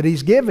offering that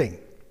he's giving.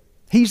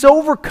 He's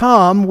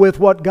overcome with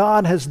what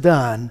God has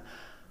done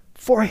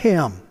for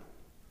him.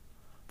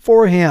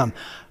 For him.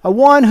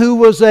 One who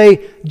was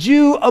a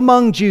Jew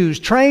among Jews,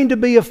 trained to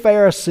be a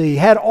Pharisee,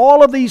 had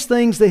all of these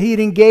things that he'd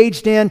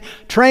engaged in,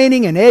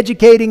 training and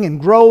educating and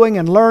growing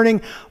and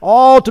learning,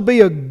 all to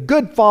be a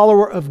good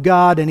follower of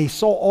God, and he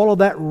saw all of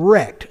that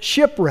wrecked,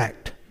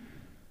 shipwrecked,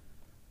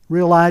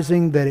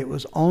 realizing that it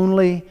was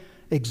only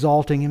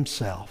exalting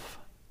himself,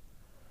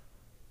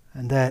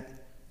 and that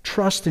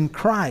trust in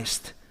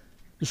Christ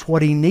is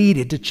what he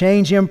needed to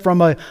change him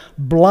from a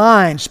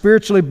blind,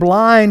 spiritually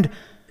blind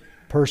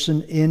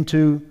person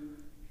into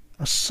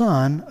a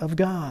son of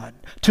God,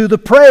 to the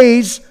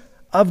praise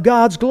of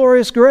God's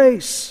glorious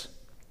grace.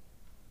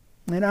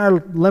 In our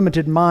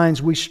limited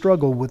minds, we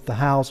struggle with the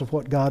hows of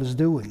what God is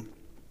doing.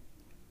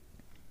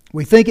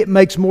 We think it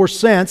makes more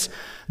sense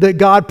that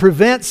God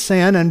prevents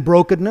sin and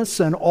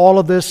brokenness and all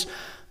of this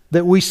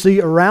that we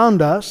see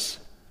around us.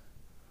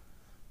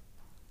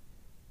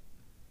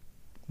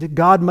 Did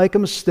God make a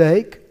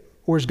mistake?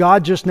 Or is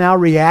God just now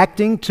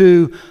reacting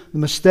to the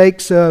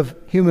mistakes of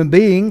human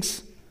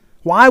beings?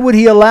 Why would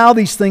He allow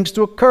these things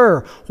to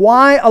occur?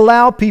 Why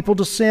allow people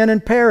to sin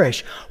and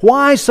perish?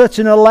 Why such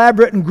an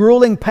elaborate and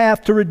grueling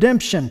path to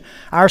redemption?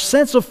 Our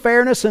sense of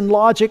fairness and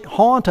logic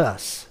haunt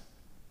us.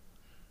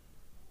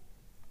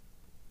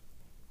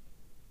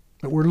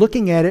 But we're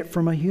looking at it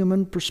from a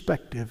human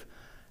perspective,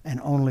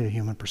 and only a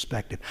human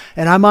perspective.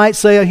 And I might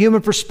say a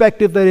human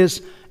perspective that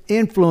is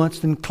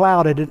influenced and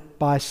clouded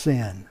by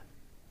sin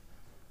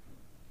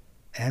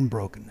and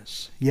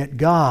brokenness. Yet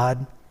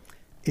God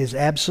is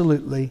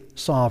absolutely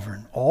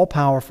sovereign,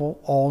 all-powerful,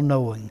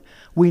 all-knowing.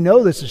 We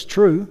know this is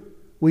true.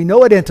 We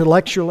know it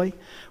intellectually.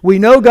 We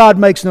know God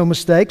makes no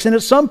mistakes, and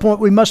at some point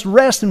we must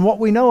rest in what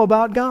we know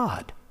about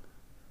God.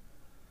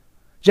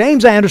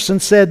 James Anderson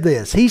said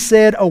this. He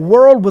said, "A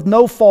world with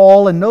no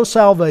fall and no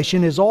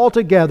salvation is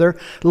altogether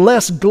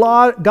less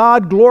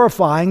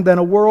God-glorifying than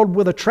a world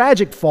with a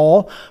tragic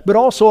fall, but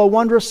also a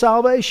wondrous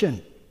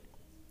salvation."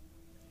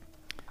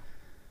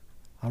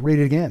 I'll read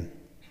it again.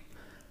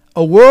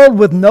 A world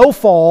with no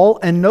fall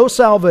and no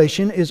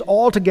salvation is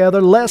altogether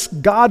less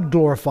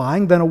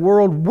God-glorifying than a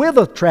world with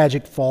a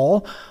tragic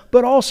fall,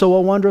 but also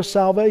a wondrous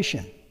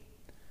salvation.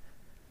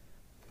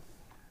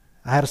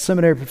 I had a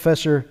seminary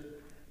professor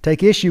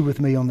take issue with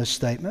me on this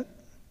statement,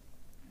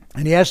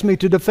 and he asked me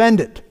to defend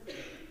it.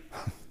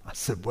 I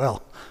said,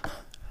 well,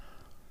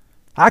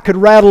 I could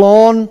rattle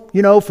on,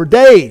 for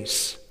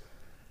days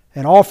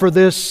and offer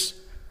this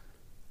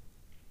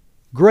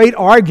great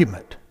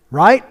argument,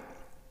 right?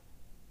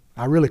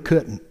 I really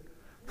couldn't.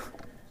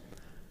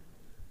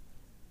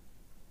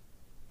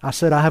 I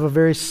said, I have a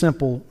very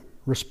simple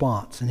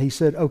response. And he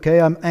said,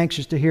 okay, I'm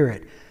anxious to hear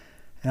it.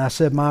 And I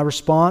said, my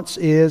response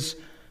is,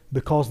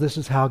 because this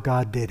is how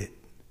God did it.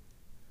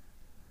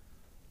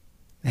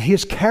 And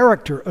His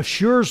character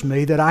assures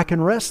me that I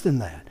can rest in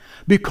that.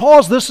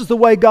 Because this is the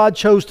way God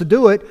chose to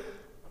do it,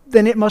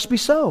 then it must be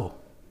so.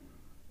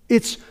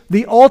 It's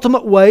the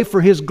ultimate way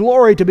for His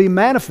glory to be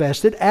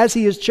manifested as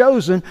He has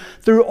chosen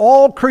through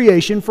all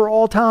creation for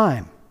all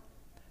time.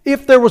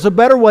 If there was a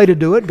better way to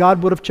do it,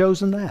 God would have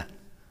chosen that.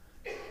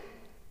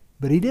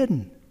 But He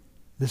didn't.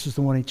 This is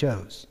the one He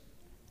chose.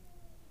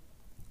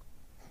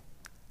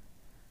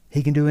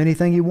 He can do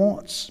anything He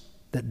wants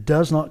that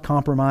does not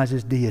compromise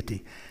His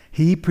deity.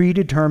 He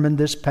predetermined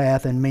this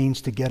path and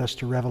means to get us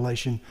to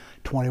Revelation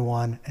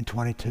 21 and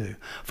 22.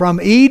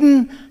 From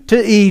Eden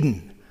to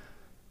Eden.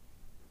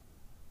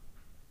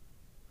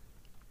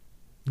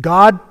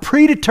 God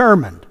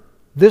predetermined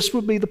this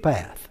would be the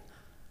path.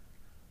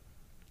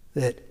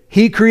 That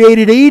He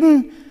created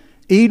Eden,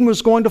 Eden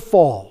was going to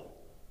fall.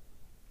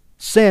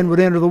 Sin would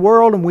enter the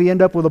world and we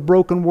end up with a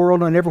broken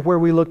world, and everywhere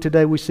we look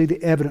today we see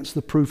the evidence,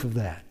 the proof of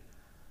that.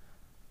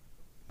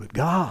 But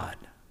God,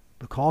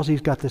 because He's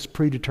got this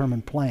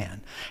predetermined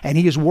plan, and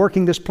He is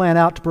working this plan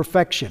out to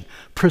perfection,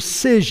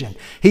 precision.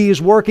 He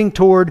is working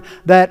toward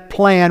that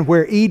plan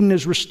where Eden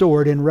is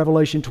restored in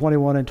Revelation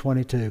 21 and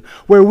 22,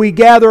 where we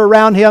gather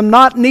around Him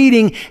not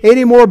needing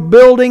any more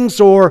buildings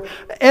or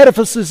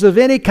edifices of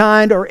any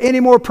kind or any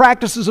more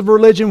practices of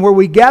religion, where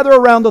we gather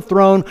around the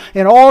throne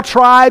in all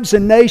tribes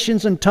and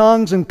nations and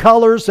tongues and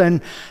colors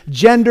and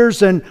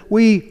genders, and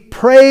we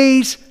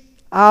praise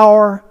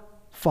our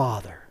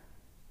Father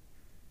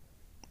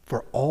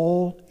for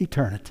all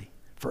eternity,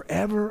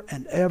 forever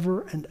and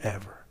ever and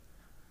ever.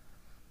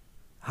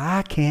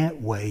 I can't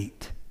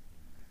wait.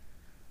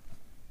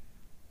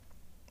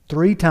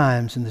 3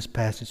 times in this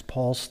passage,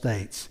 Paul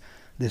states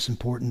this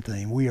important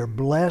thing. We are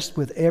blessed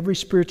with every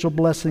spiritual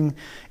blessing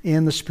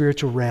in the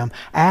spiritual realm.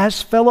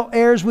 As fellow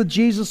heirs with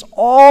Jesus,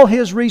 all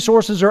His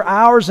resources are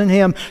ours in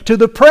Him, to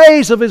the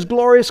praise of His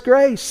glorious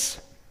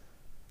grace.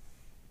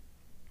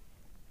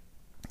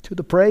 To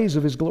the praise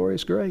of His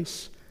glorious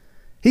grace.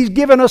 He's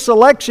given us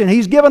election.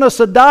 He's given us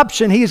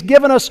adoption. He's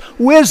given us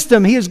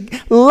wisdom. He has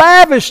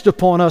lavished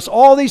upon us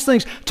all these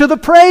things to the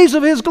praise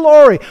of His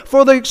glory,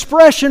 for the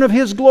expression of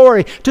His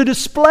glory, to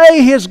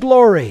display His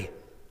glory,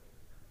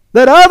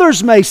 that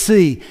others may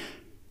see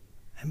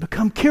and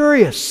become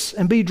curious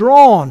and be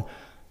drawn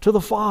to the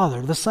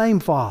Father, the same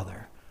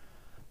Father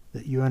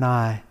that you and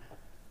I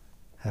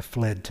have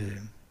fled to.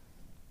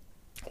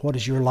 What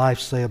does your life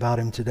say about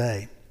Him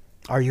today?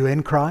 Are you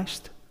in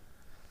Christ?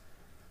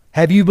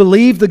 Have you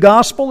believed the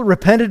gospel,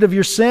 repented of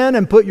your sin,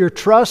 and put your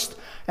trust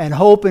and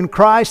hope in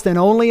Christ and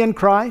only in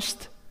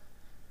Christ?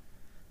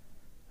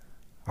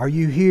 Are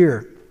you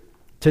here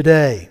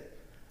today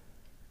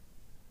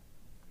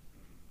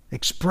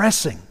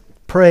expressing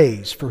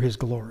praise for His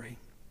glory?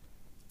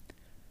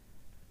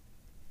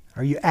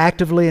 Are you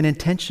actively and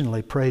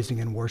intentionally praising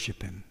and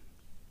worshiping Him?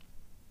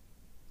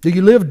 Do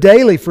you live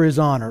daily for His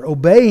honor,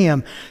 obey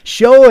Him,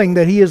 showing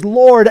that He is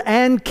Lord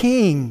and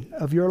King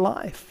of your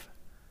life?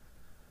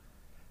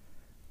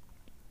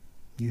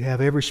 You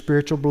have every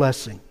spiritual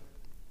blessing.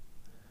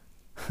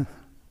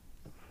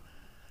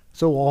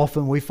 So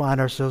often we find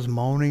ourselves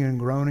moaning and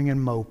groaning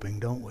and moping,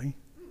 don't we?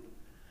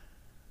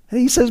 And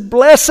He says,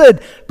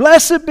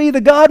 blessed be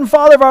the God and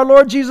Father of our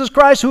Lord Jesus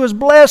Christ, who has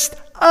blessed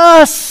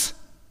us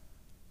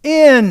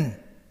in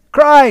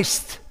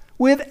Christ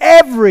with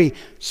every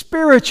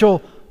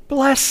spiritual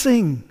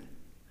blessing.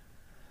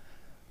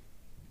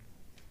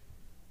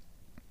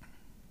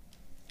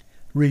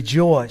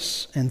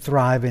 Rejoice and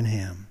thrive in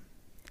Him.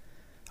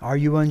 Are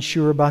you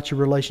unsure about your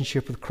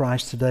relationship with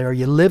Christ today? Are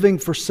you living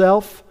for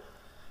self,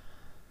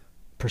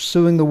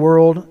 pursuing the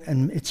world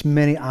and its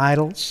many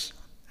idols?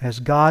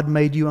 Has God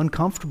made you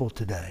uncomfortable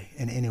today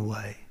in any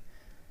way?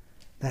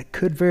 That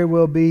could very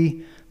well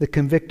be the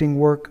convicting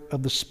work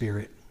of the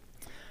Spirit.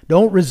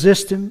 Don't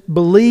resist Him.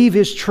 Believe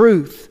His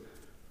truth.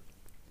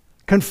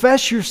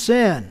 Confess your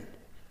sin.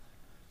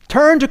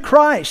 Turn to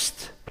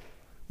Christ.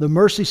 The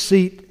mercy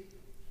seat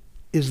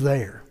is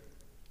there.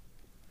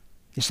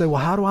 You say,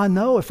 well, how do I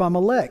know if I'm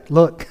elect?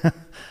 Look,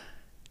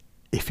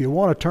 if you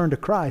want to turn to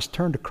Christ,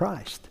 turn to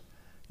Christ.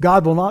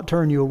 God will not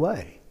turn you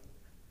away.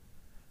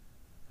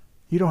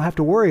 You don't have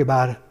to worry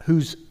about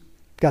who's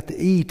got the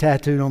E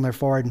tattooed on their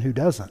forehead and who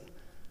doesn't.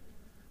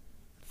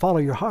 Follow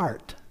your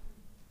heart.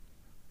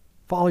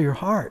 Follow your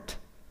heart.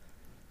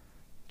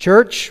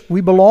 Church,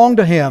 we belong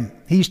to Him.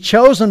 He's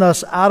chosen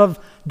us out of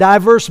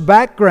diverse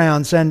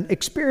backgrounds and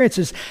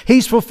experiences.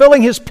 He's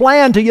fulfilling His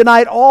plan to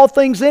unite all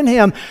things in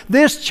Him.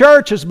 This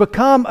church has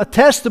become a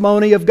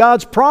testimony of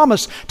God's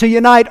promise to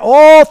unite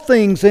all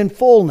things in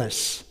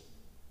fullness,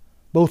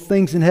 both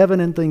things in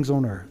heaven and things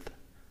on earth.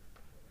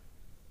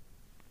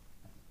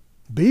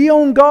 Be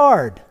on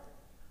guard.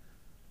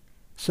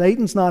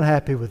 Satan's not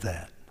happy with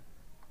that.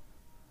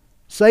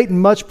 Satan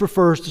much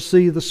prefers to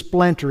see the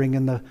splintering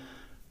and the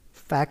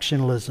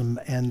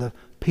factionalism and the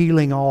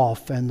peeling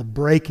off and the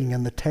breaking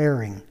and the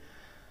tearing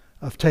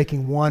of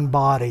taking one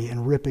body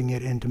and ripping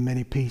it into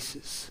many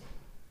pieces.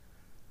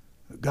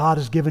 God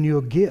has given you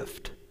a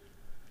gift.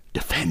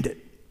 Defend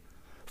it.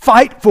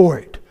 Fight for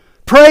it.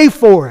 Pray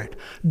for it.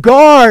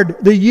 Guard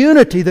the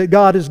unity that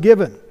God has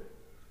given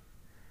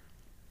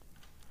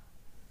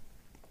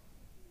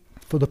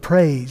for the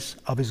praise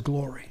of His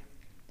glory.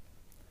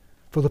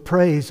 For the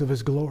praise of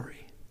His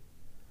glory.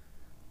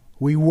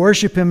 We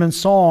worship Him in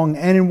song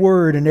and in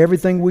word, and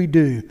everything we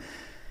do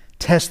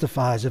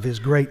testifies of His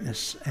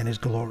greatness and His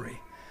glory.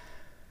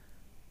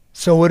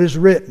 So it is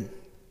written.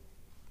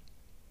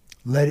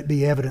 Let it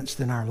be evidenced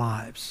in our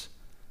lives.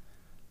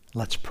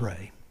 Let's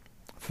pray.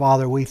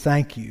 Father, we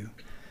thank You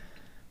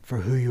for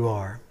who You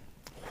are.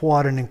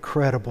 What an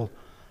incredible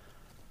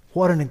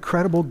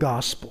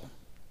gospel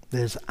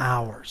that is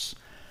ours.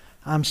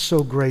 I'm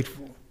so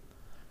grateful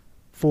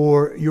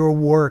for Your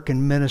work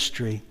and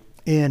ministry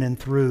in and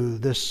through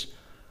this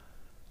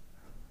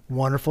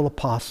wonderful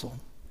apostle,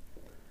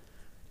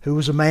 who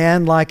was a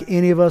man like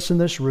any of us in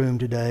this room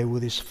today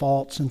with his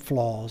faults and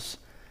flaws.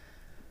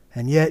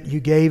 And yet You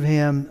gave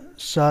him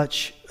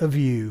such a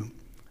view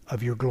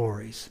of Your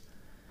glories.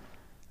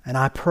 And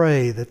I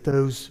pray that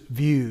those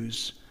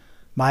views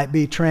might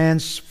be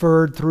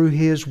transferred through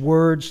his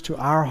words to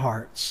our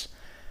hearts,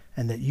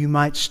 and that You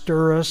might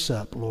stir us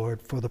up,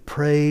 Lord, for the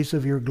praise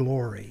of Your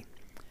glory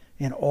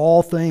in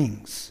all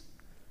things,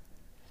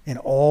 in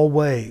all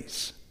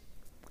ways.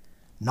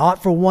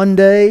 Not for one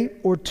day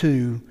or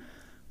two,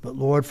 but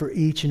Lord, for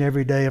each and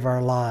every day of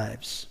our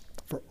lives,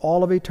 for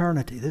all of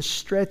eternity. This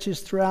stretches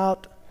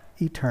throughout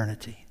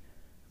eternity.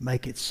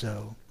 Make it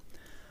so.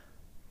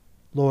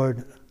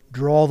 Lord,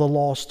 draw the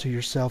lost to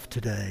Yourself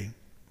today.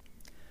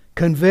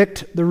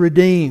 Convict the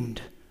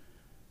redeemed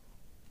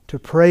to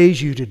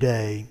praise You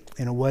today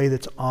in a way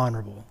that's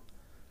honorable.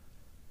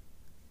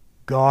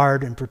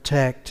 Guard and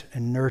protect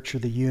and nurture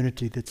the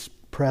unity that's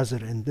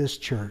present in this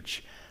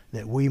church,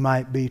 that we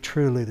might be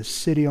truly the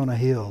city on a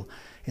hill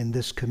in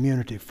this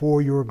community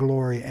for Your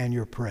glory and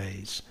Your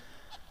praise.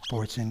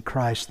 For it's in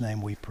Christ's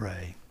name we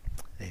pray.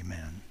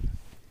 Amen.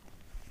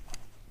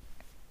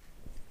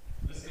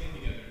 Let's stand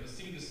together. Let's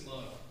sing this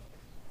love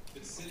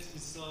that sent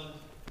His Son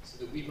so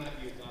that we might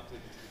be adopted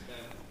into the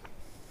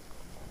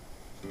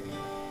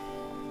family.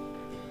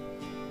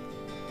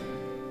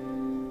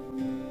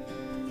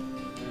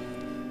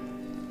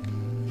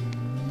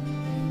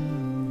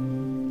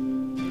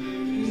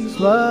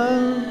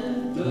 Love.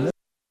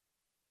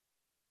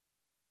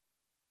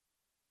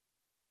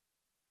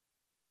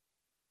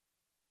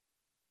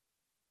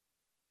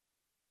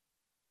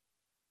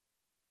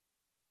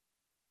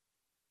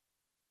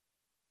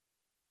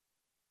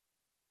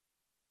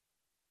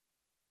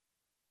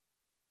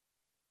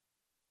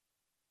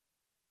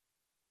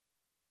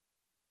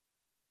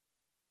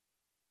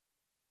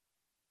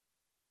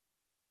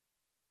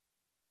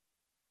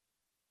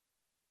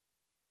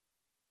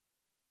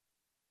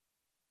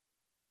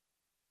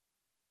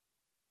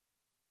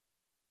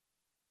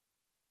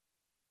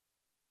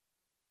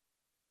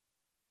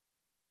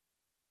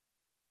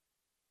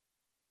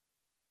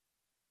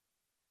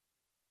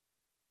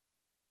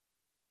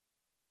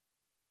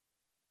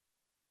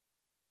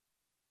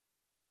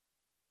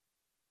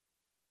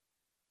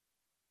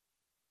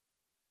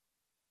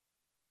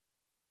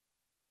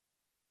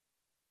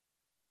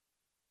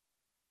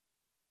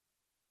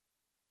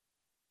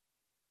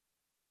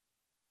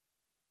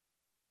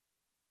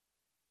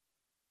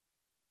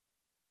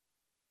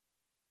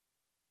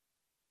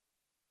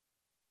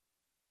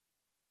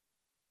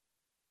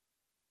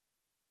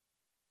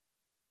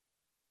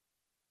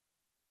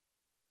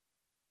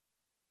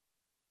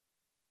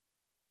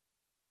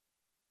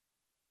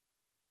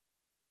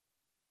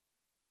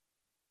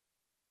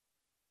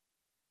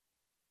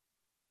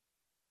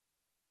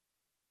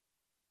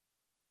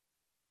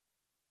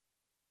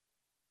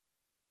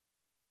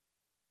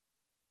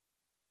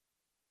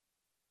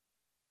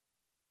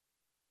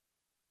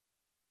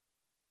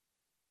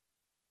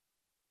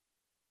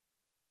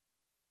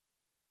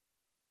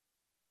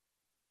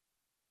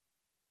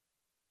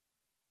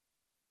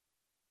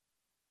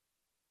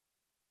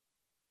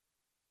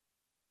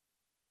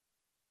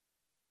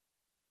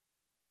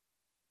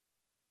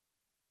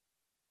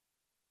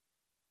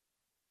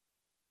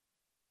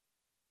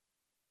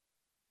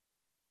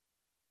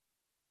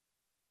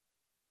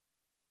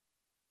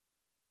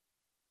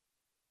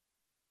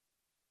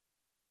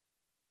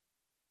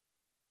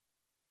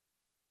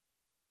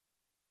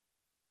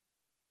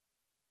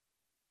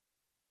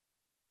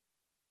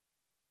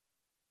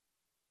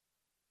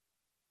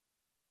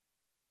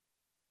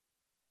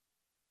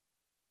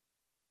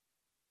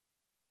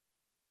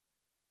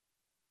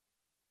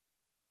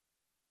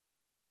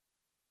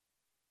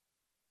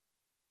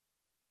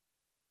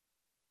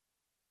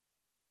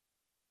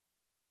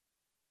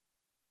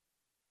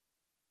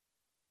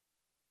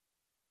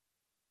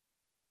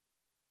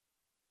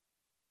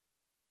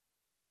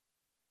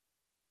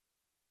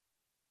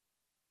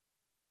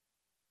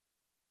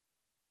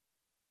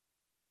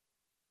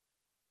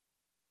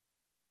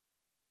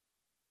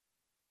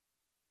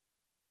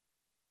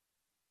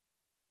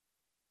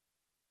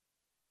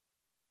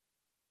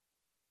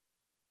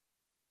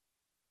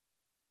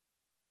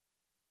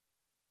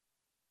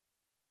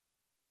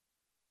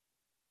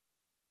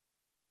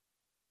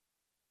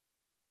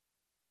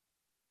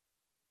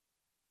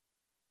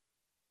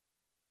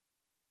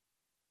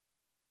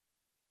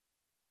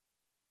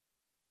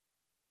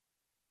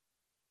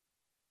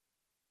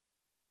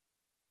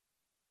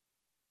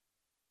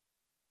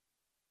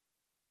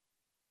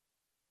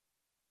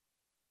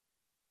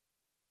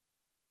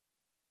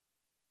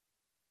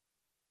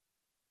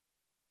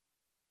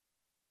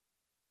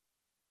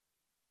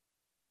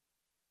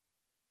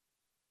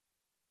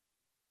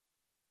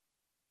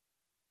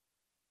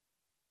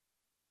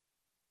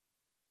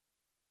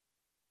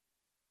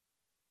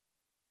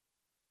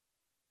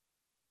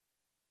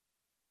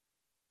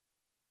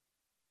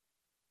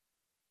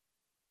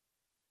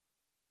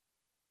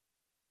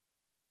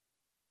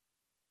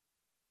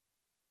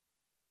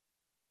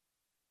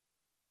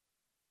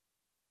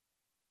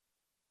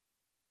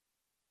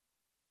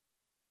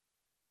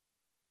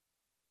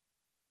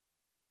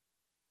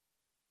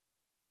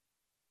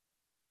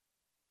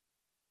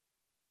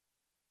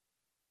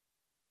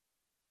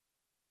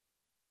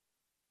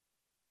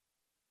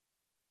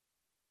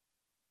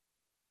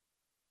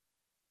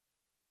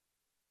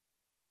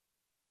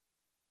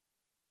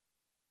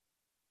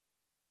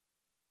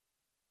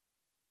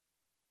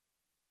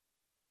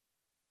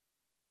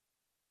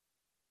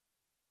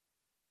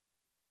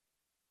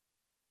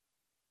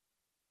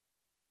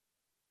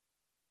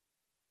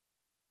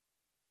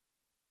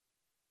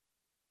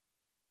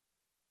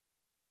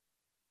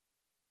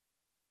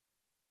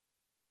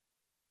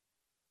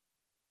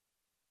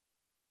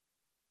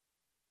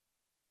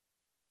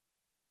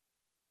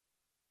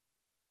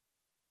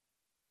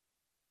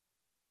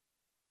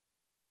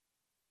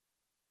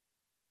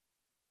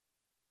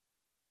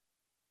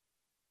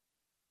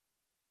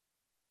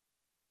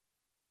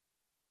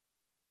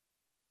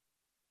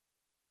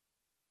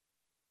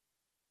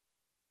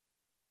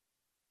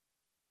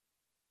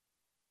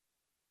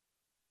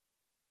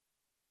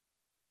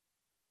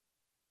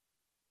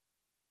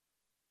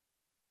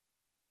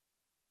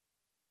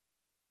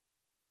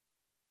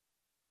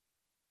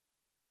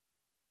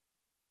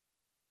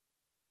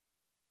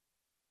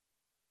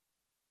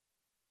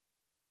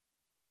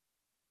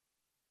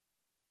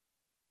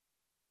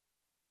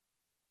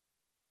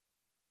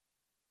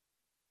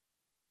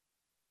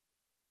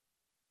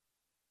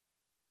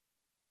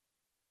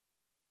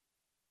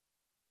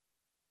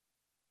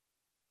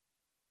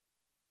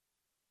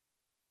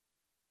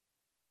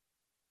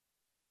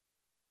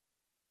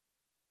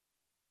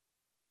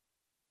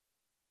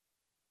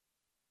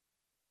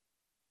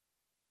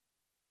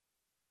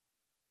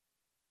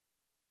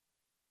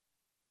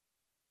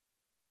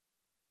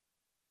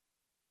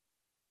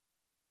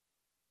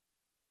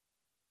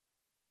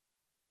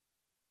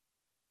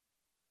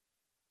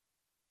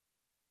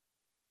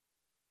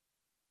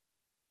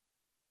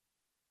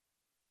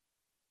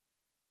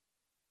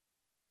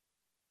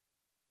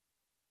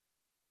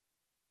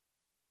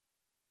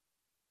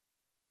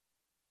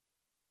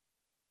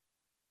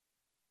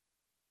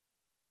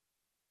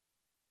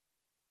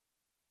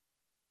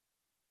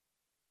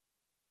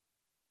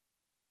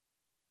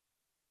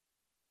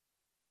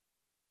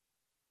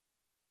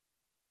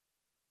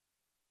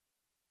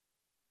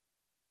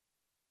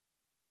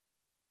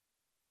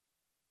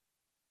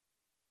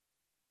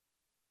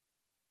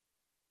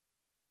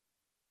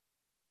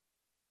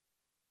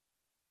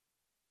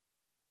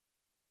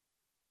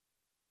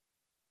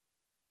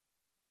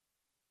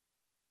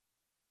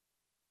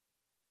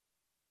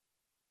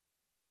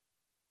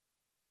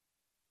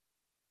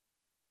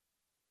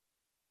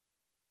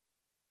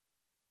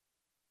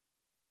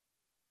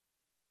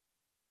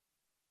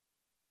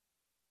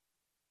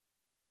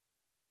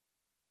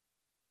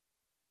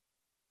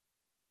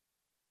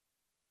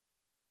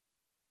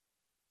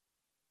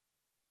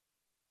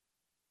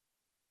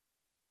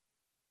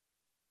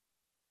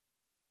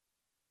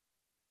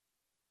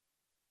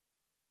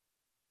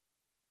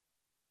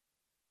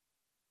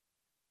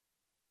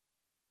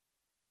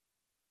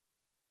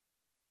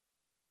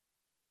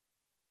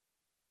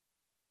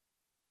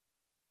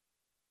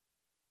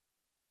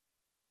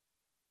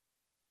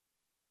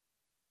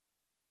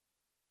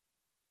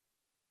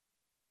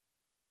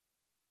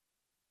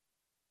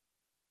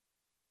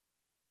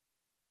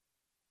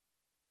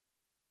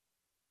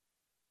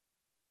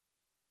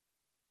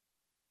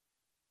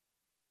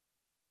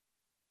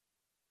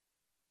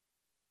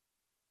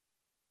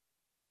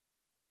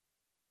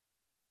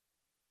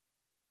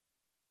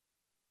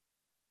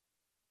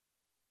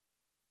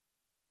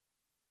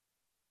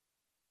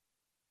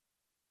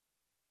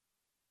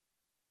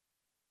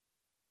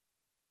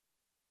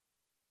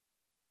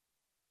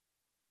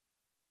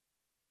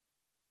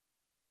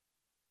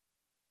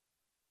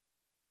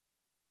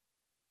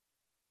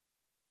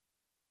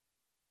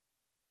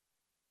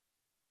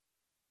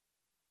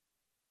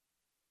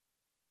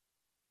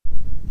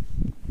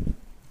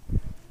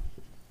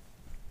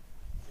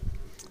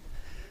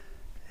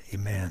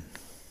 Amen.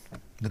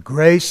 The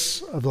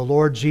grace of the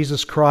Lord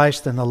Jesus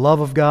Christ and the love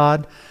of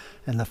God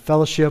and the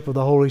fellowship of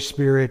the Holy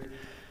Spirit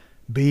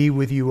be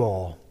with you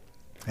all.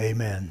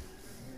 Amen.